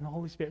Father and the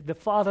Holy Spirit. The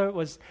Father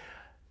was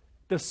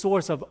the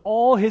source of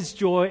all his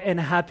joy and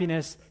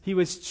happiness. He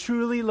was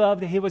truly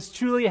loved. He was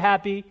truly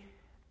happy.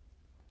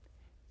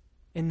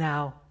 And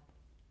now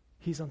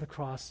he's on the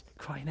cross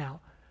crying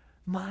out,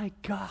 my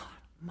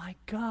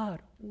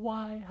God,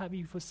 why have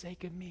you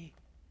forsaken me?"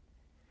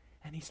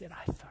 And he said,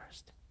 "I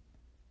thirst."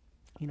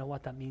 You know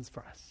what that means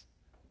for us?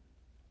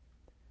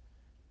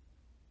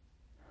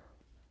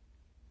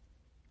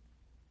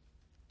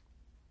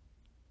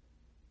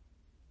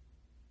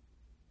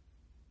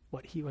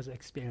 What he was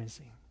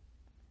experiencing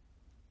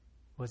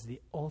was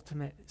the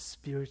ultimate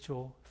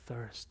spiritual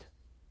thirst,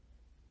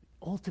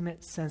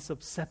 ultimate sense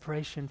of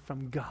separation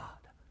from God,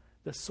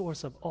 the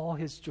source of all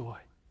his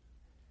joy.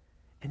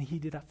 And he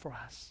did that for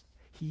us.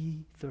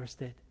 He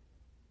thirsted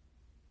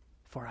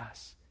for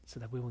us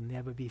so that we will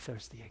never be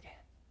thirsty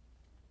again,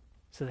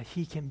 so that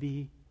he can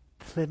be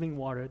living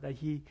water that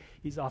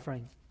he's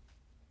offering.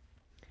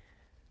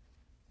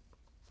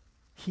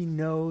 He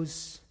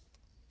knows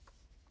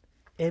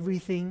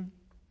everything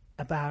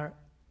about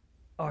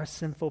our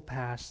sinful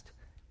past.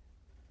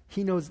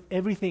 He knows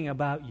everything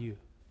about you.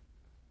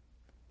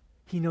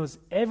 He knows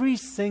every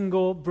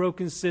single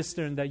broken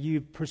cistern that you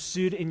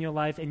pursued in your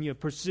life and you're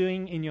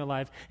pursuing in your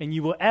life and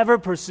you will ever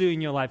pursue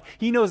in your life.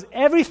 He knows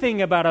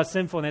everything about our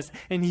sinfulness,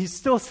 and he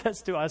still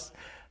says to us,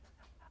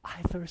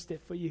 "I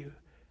thirsted for you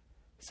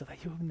so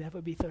that you will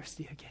never be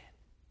thirsty again.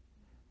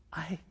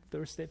 I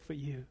thirsted for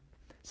you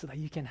so that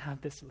you can have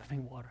this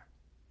living water."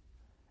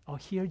 I'll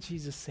hear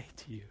Jesus say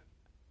to you,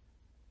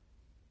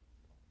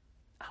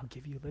 "I'll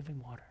give you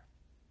living water."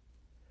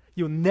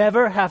 You'll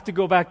never have to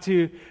go back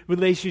to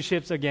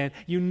relationships again.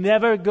 You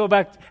never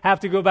have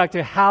to go back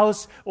to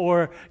house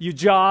or your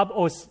job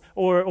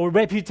or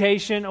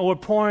reputation or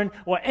porn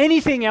or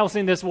anything else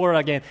in this world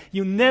again.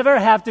 You never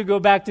have to go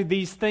back to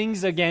these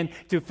things again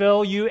to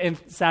fill you and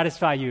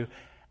satisfy you.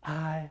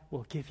 I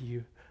will give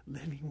you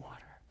living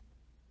water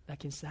that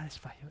can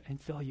satisfy you and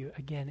fill you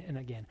again and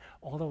again,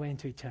 all the way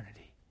into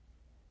eternity.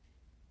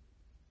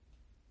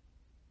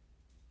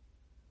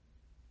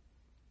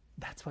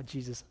 That's what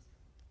Jesus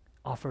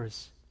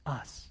offers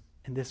us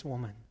and this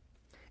woman.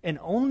 And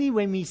only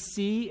when we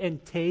see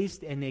and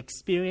taste and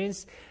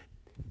experience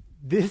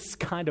this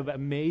kind of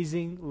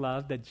amazing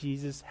love that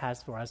Jesus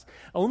has for us,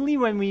 only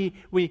when we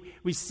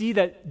see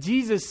that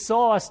Jesus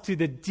saw us to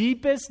the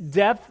deepest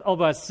depth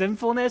of our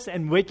sinfulness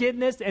and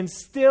wickedness and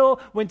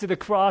still went to the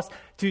cross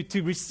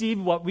to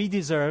receive what we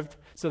deserved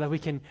so that we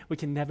can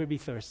never be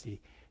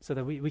thirsty, so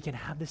that we can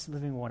have this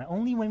living water.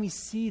 Only when we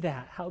see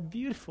that, how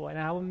beautiful and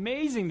how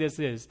amazing this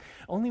is,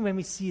 only when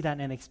we see that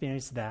and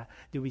experience that,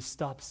 do we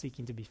stop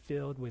seeking to be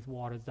filled with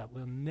waters that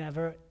will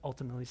never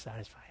ultimately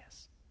satisfy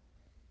us.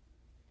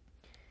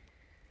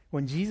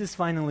 When Jesus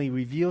finally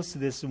reveals to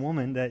this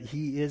woman that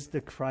he is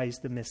the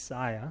Christ, the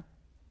Messiah,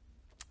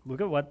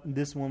 look at what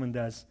this woman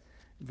does,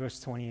 verse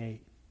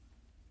 28.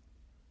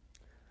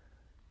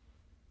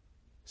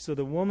 So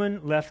the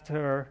woman left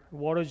her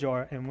water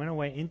jar and went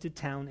away into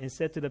town and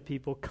said to the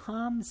people,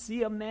 "Come,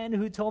 see a man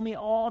who told me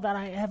all that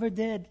I ever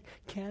did.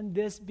 Can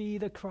this be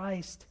the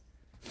Christ?"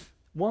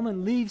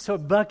 Woman leaves her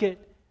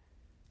bucket.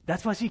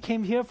 That's what she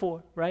came here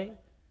for, right?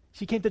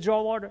 She came to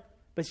draw water,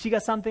 but she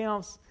got something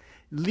else.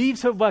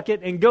 Leaves her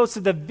bucket and goes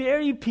to the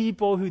very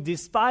people who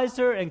despised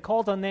her and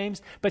called her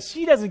names, but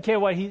she doesn't care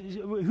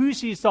who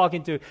she's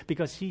talking to,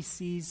 because she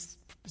sees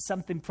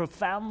something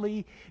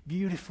profoundly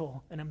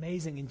beautiful and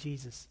amazing in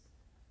Jesus.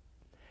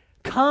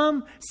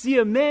 Come see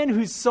a man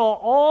who saw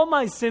all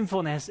my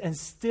sinfulness and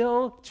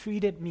still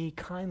treated me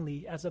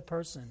kindly as a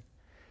person.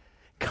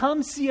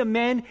 Come see a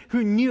man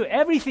who knew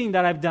everything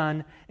that I've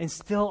done and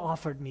still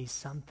offered me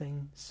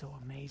something so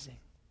amazing.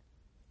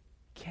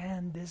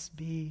 Can this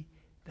be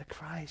the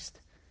Christ?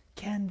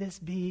 can this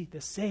be the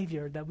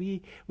Savior that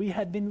we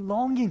had been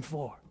longing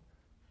for?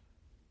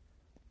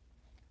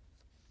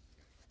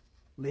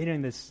 Later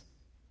in this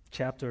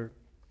chapter,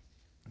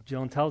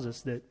 John tells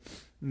us that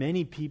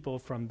many people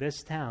from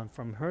this town,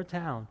 from her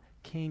town,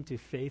 came to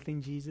faith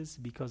in Jesus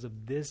because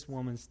of this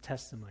woman's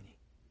testimony.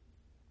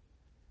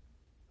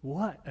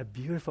 What a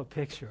beautiful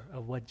picture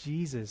of what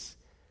Jesus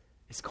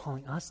is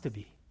calling us to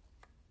be.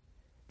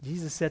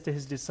 Jesus said to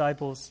his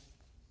disciples,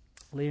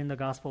 later in the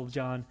Gospel of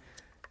John,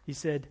 he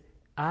said,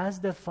 "As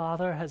the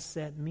Father has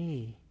sent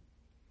me,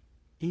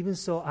 even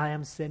so I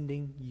am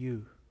sending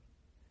you."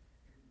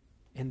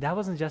 And that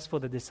wasn't just for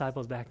the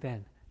disciples back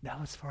then. That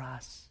was for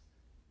us.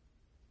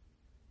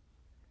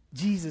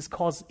 Jesus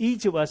calls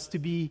each of us to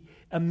be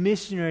a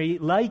missionary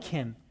like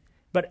him.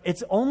 But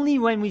it's only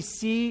when we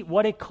see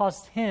what it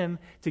cost him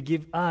to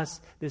give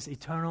us this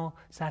eternal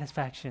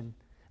satisfaction.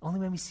 Only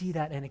when we see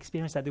that and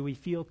experience that do we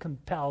feel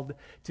compelled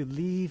to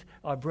leave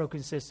our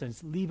broken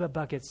cisterns, leave our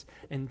buckets,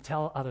 and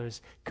tell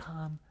others,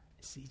 come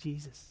see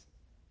Jesus.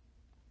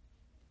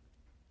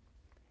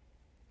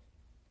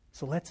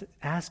 So let's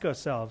ask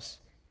ourselves,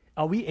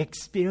 are we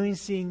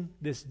experiencing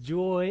this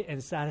joy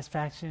and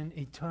satisfaction,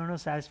 eternal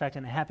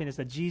satisfaction and happiness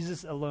that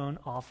Jesus alone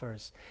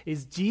offers?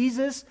 Is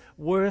Jesus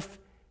worth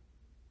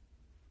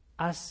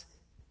us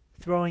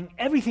throwing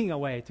everything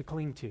away to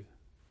cling to?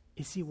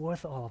 Is he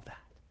worth all of that?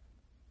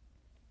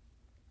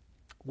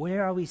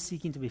 Where are we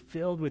seeking to be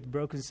filled with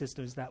broken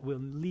cisterns that will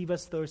leave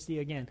us thirsty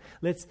again?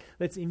 Let's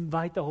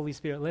invite the Holy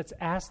Spirit. Let's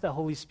ask the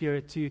Holy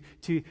Spirit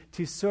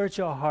to search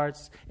our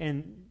hearts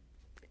and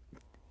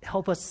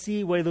help us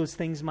see where those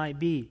things might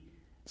be.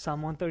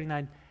 Psalm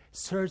 139,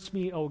 "Search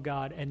me, O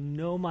God, and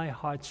know my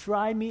heart.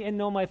 Try me and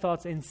know my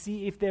thoughts, and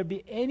see if there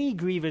be any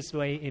grievous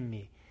way in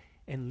me,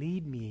 and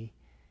lead me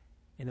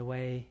in the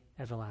way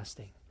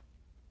everlasting."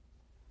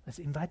 Let's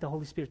invite the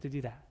Holy Spirit to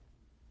do that.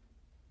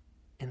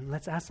 And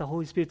let's ask the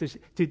Holy Spirit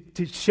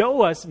to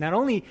show us not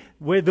only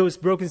where those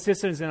broken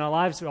cisterns in our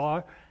lives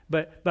are,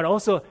 but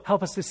also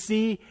help us to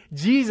see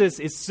Jesus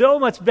is so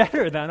much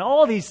better than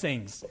all these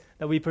things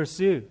that we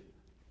pursue.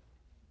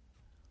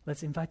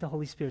 Let's invite the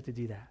Holy Spirit to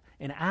do that.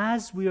 And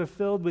as we are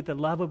filled with the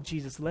love of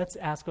Jesus, let's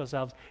ask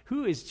ourselves,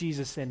 who is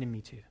Jesus sending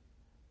me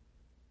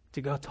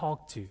to go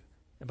talk to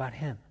about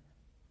him?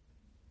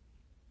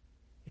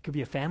 It could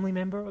be a family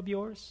member of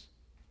yours.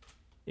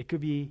 It could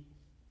be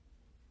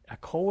a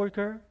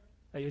coworker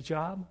at your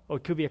job, or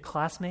it could be a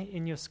classmate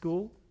in your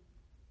school.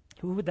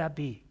 Who would that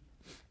be?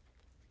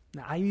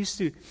 Now, I used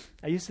to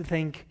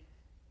think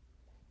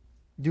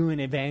doing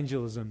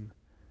evangelism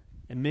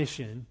and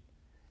mission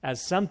as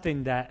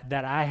something that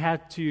I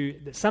had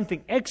to,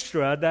 something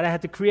extra that I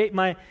had to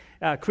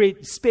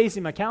create space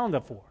in my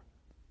calendar for.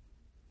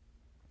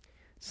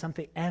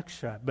 Something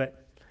extra,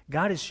 but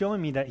God is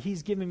showing me that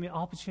he's giving me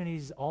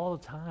opportunities all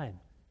the time,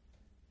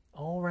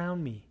 all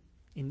around me,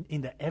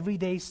 in the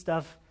everyday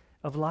stuff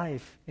of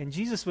life. And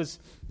Jesus was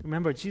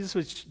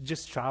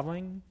just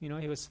traveling, he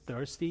was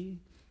thirsty,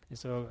 and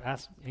so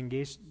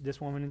engaged this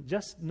woman in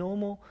just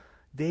normal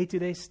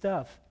day-to-day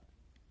stuff.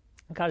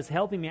 God is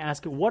helping me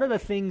ask, what are the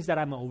things that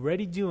I'm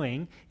already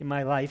doing in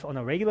my life on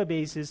a regular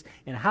basis,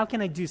 and how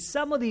can I do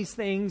some of these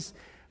things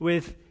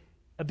with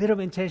a bit of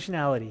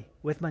intentionality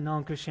with my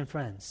non-Christian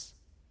friends?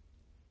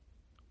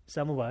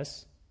 Some of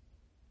us,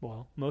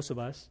 most of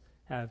us,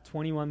 have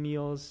 21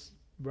 meals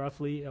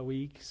roughly a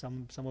week.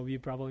 Some of you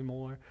probably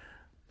more,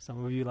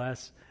 some of you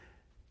less.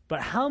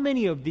 But how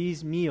many of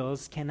these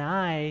meals can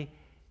I,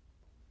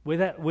 with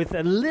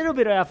a little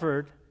bit of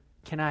effort,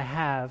 can I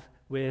have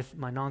with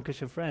my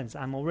non-Christian friends?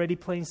 I'm already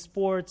playing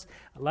sports.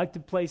 I like to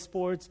play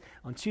sports.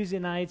 On Tuesday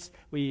nights,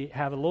 we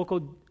have a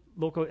local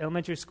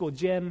elementary school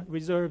gym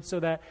reserved so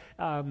that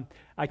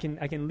I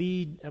can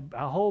lead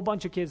a whole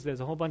bunch of kids. There's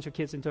a whole bunch of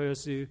kids in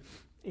Toyosu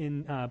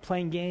in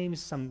playing games,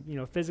 some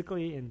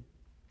physically, and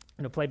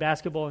play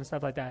basketball and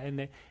stuff like that.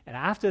 And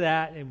after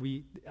that, and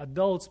we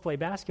adults play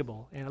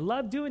basketball, and I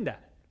love doing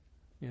that.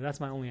 That's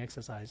my only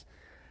exercise.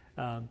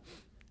 I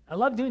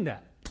love doing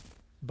that.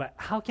 But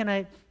how can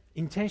I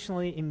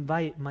intentionally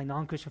invite my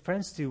non-Christian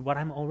friends to what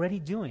I'm already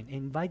doing?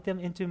 Invite them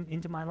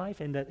into my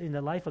life and in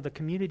the life of the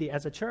community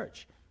as a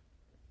church.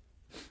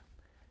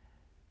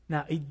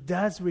 Now, it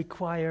does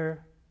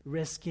require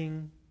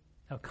risking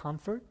our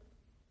comfort.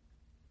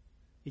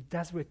 It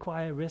does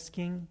require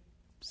risking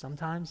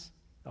sometimes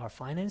our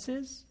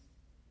finances,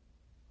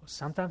 or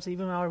sometimes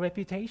even our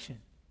reputation.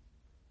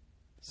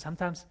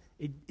 Sometimes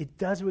it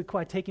does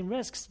require taking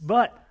risks,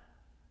 but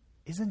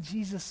isn't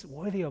Jesus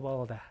worthy of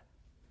all of that?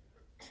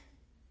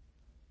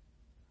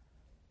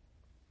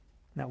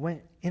 Now,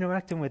 when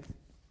interacting with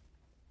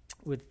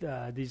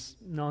these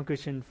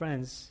non-Christian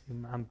friends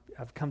whom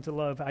I've come to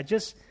love, I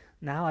just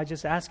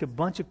ask a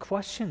bunch of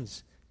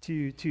questions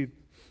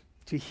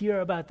to hear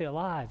about their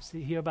lives, to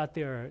hear about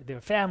their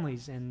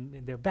families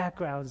and their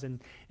backgrounds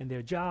and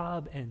their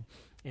job and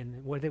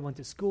where they went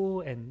to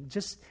school and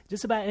just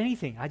about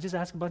anything. I just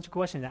ask a bunch of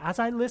questions. As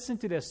I listen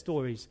to their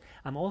stories,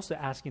 I'm also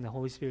asking the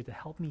Holy Spirit to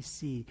help me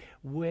see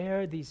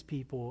where these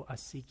people are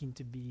seeking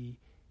to be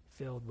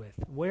filled with?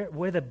 Where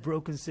are the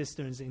broken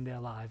cisterns in their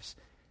lives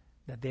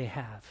that they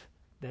have,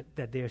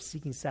 that they're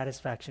seeking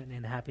satisfaction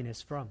and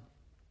happiness from?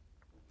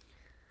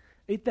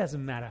 It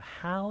doesn't matter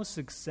how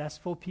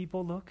successful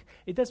people look.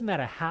 It doesn't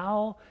matter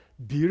how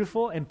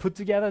beautiful and put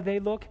together they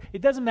look.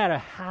 It doesn't matter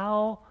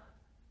how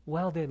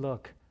well they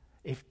look.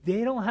 If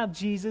they don't have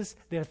Jesus,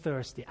 they're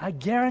thirsty. I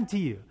guarantee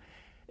you.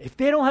 If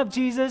they don't have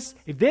Jesus,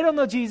 if they don't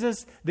know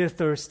Jesus, they're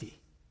thirsty.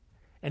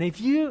 And if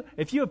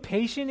you're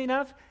patient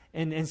enough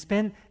and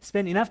spend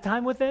enough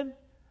time with them,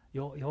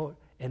 you'll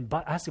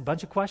ask a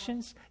bunch of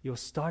questions, you'll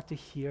start to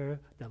hear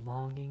the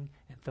longing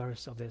and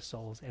thirst of their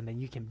souls, and then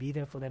you can be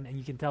there for them, and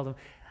you can tell them,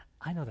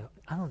 I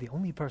know the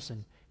only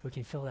person who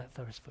can fill that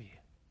thirst for you.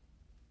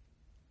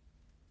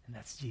 And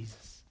that's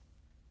Jesus.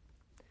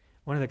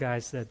 One of the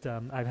guys that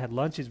I've had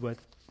lunches with,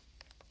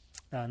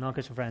 a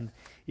non-Christian friend,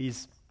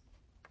 we've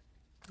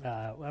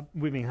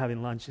been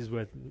having lunches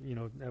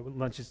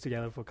lunches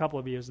together for a couple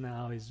of years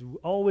now. He's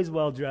always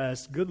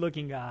well-dressed,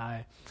 good-looking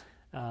guy,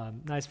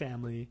 nice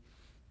family,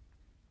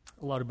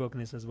 a lot of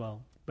brokenness as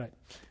well. But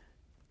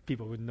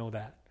people would know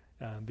that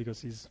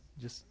because he's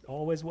just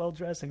always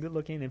well-dressed and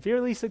good-looking and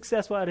fairly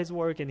successful at his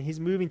work, and he's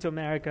moving to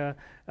America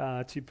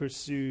to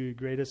pursue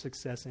greater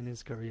success in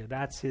his career.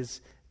 That's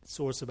his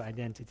source of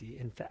identity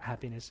and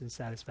happiness and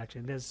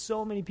satisfaction. There's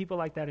so many people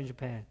like that in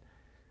Japan.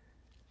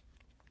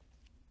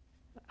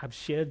 I've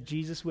shared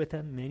Jesus with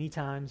him many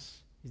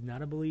times. He's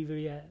not a believer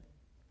yet,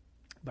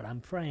 but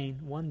I'm praying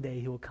one day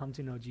he will come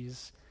to know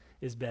Jesus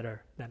is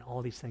better than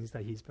all these things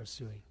that he's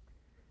pursuing.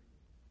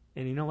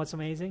 And you know what's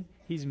amazing?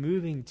 He's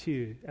moving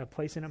to a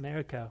place in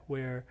America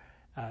where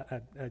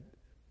a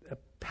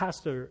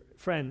pastor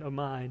friend of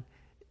mine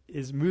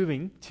is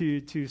moving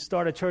to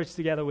start a church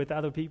together with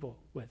other people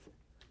with.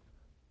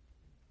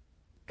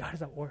 God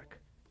is at work.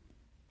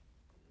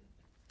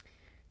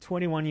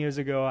 21 years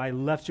ago, I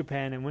left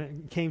Japan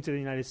and came to the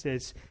United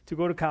States to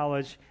go to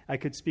college. I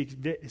could speak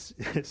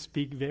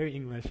very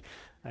English.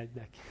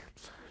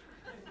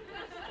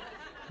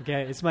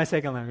 Okay, it's my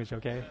second language,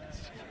 okay?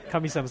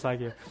 Cut me some slack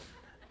here.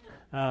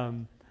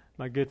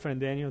 My good friend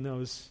Daniel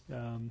knows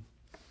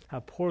how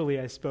poorly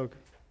I spoke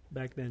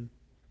back then.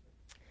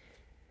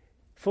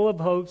 Full of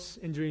hopes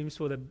and dreams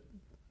for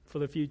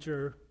the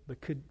future, but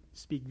could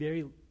speak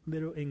very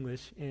little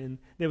English. And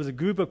there was a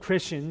group of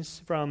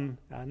Christians from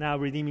now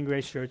Redeeming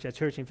Grace Church, a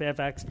church in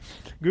Fairfax,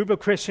 group of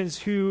Christians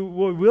who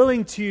were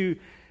willing to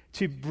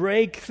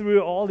break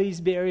through all these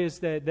barriers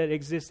that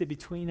existed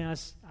between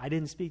us. I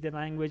didn't speak the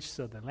language,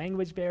 so the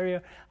language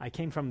barrier. I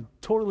came from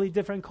totally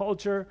different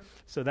culture,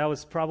 so that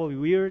was probably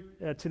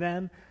weird to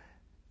them.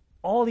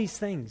 All these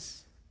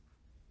things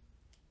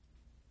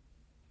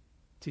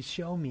to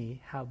show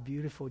me how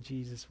beautiful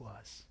Jesus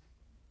was.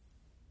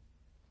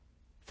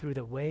 Through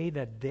the way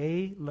that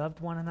they loved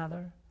one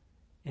another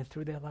and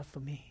through their love for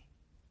me.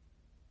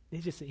 They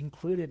just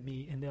included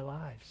me in their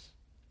lives.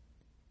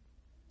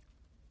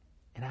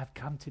 And I've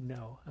come to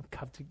know,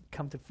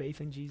 come to faith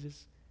in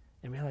Jesus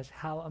and realize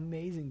how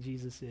amazing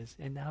Jesus is.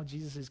 And now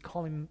Jesus is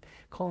calling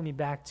me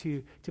back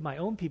to my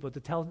own people to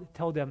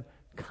tell them,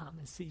 come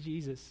and see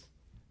Jesus.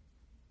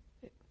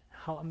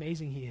 How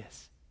amazing he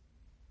is.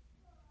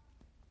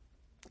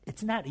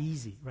 It's not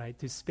easy, right,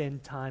 to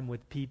spend time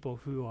with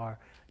people who are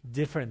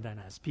different than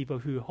us, people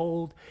who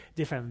hold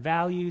different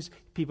values,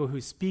 people who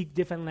speak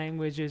different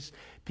languages,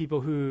 people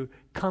who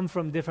come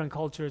from different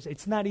cultures.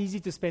 It's not easy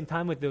to spend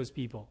time with those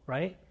people,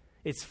 right?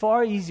 It's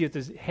far easier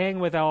to hang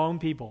with our own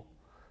people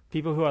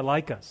who are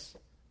like us.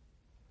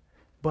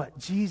 But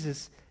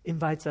Jesus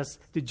invites us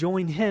to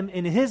join him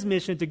in his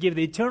mission to give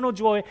the eternal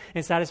joy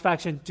and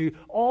satisfaction to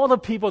all the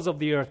peoples of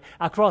the earth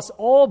across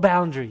all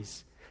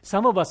boundaries.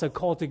 Some of us are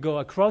called to go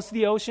across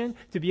the ocean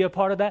to be a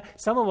part of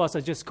that. Some of us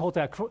are just called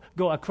to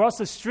go across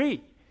the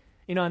street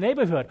in our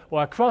neighborhood,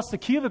 or across the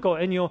cubicle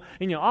in your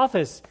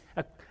office,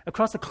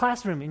 across the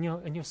classroom in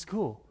your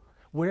school.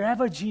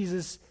 Wherever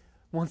Jesus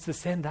wants to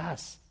send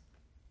us,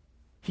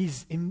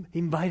 he's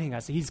inviting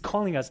us, he's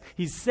calling us,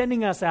 he's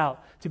sending us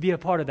out to be a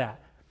part of that.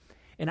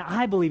 And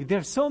I believe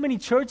there's so many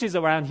churches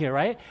around here,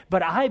 right?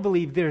 But I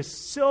believe there's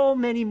so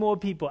many more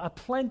people, a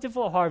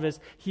plentiful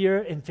harvest here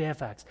in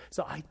Fairfax.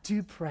 So I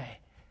do pray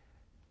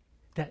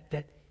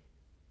that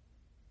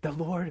the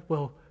Lord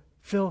will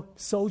fill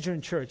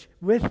Sojourn Church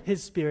with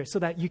his Spirit so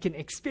that you can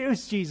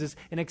experience Jesus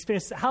and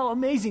experience how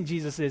amazing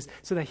Jesus is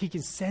so that he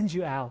can send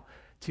you out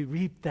to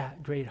reap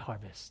that great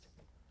harvest.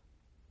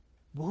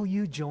 Will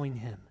you join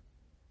him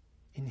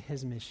in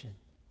his mission?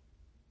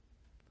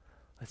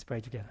 Let's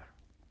pray together.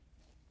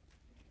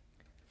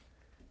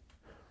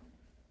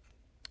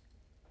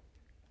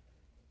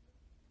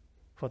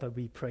 Father,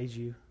 we praise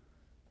you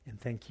and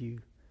thank you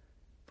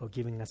for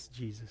giving us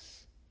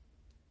Jesus.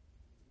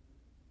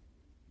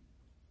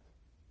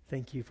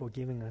 Thank you for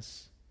giving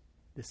us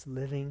this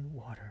living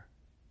water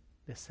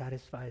that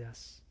satisfied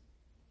us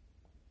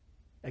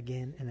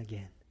again and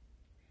again.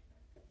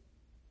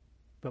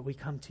 But we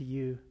come to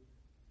you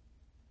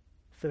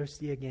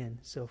thirsty again,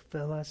 so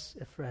fill us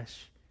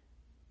afresh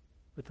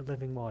with the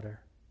living water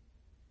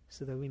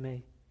so that we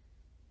may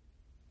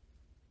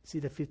see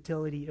the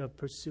futility of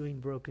pursuing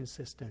broken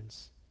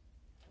cisterns,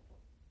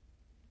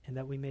 and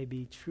that we may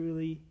be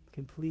truly,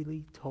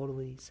 completely,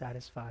 totally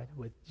satisfied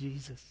with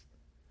Jesus.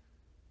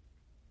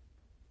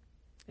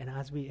 And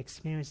as we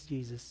experience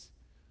Jesus,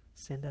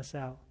 send us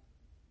out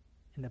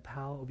in the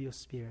power of your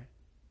Spirit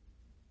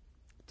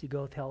to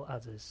go tell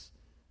others,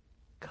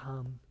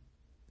 come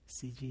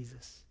see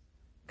Jesus.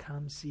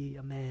 Come see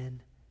a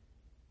man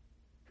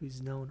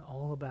who's known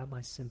all about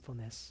my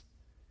sinfulness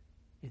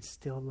and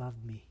still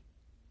loved me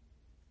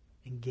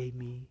and gave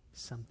me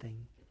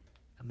something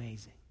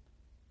amazing.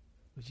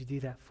 Would you do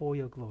that for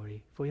your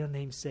glory, for your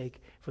name's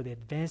sake, for the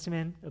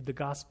advancement of the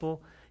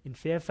gospel in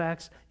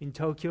Fairfax, in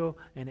Tokyo,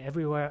 and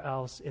everywhere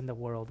else in the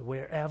world,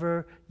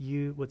 wherever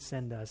you would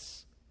send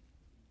us.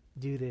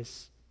 Do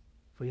this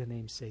for your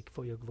name's sake,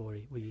 for your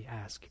glory, we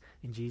ask.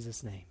 In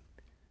Jesus' name,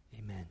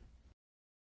 amen.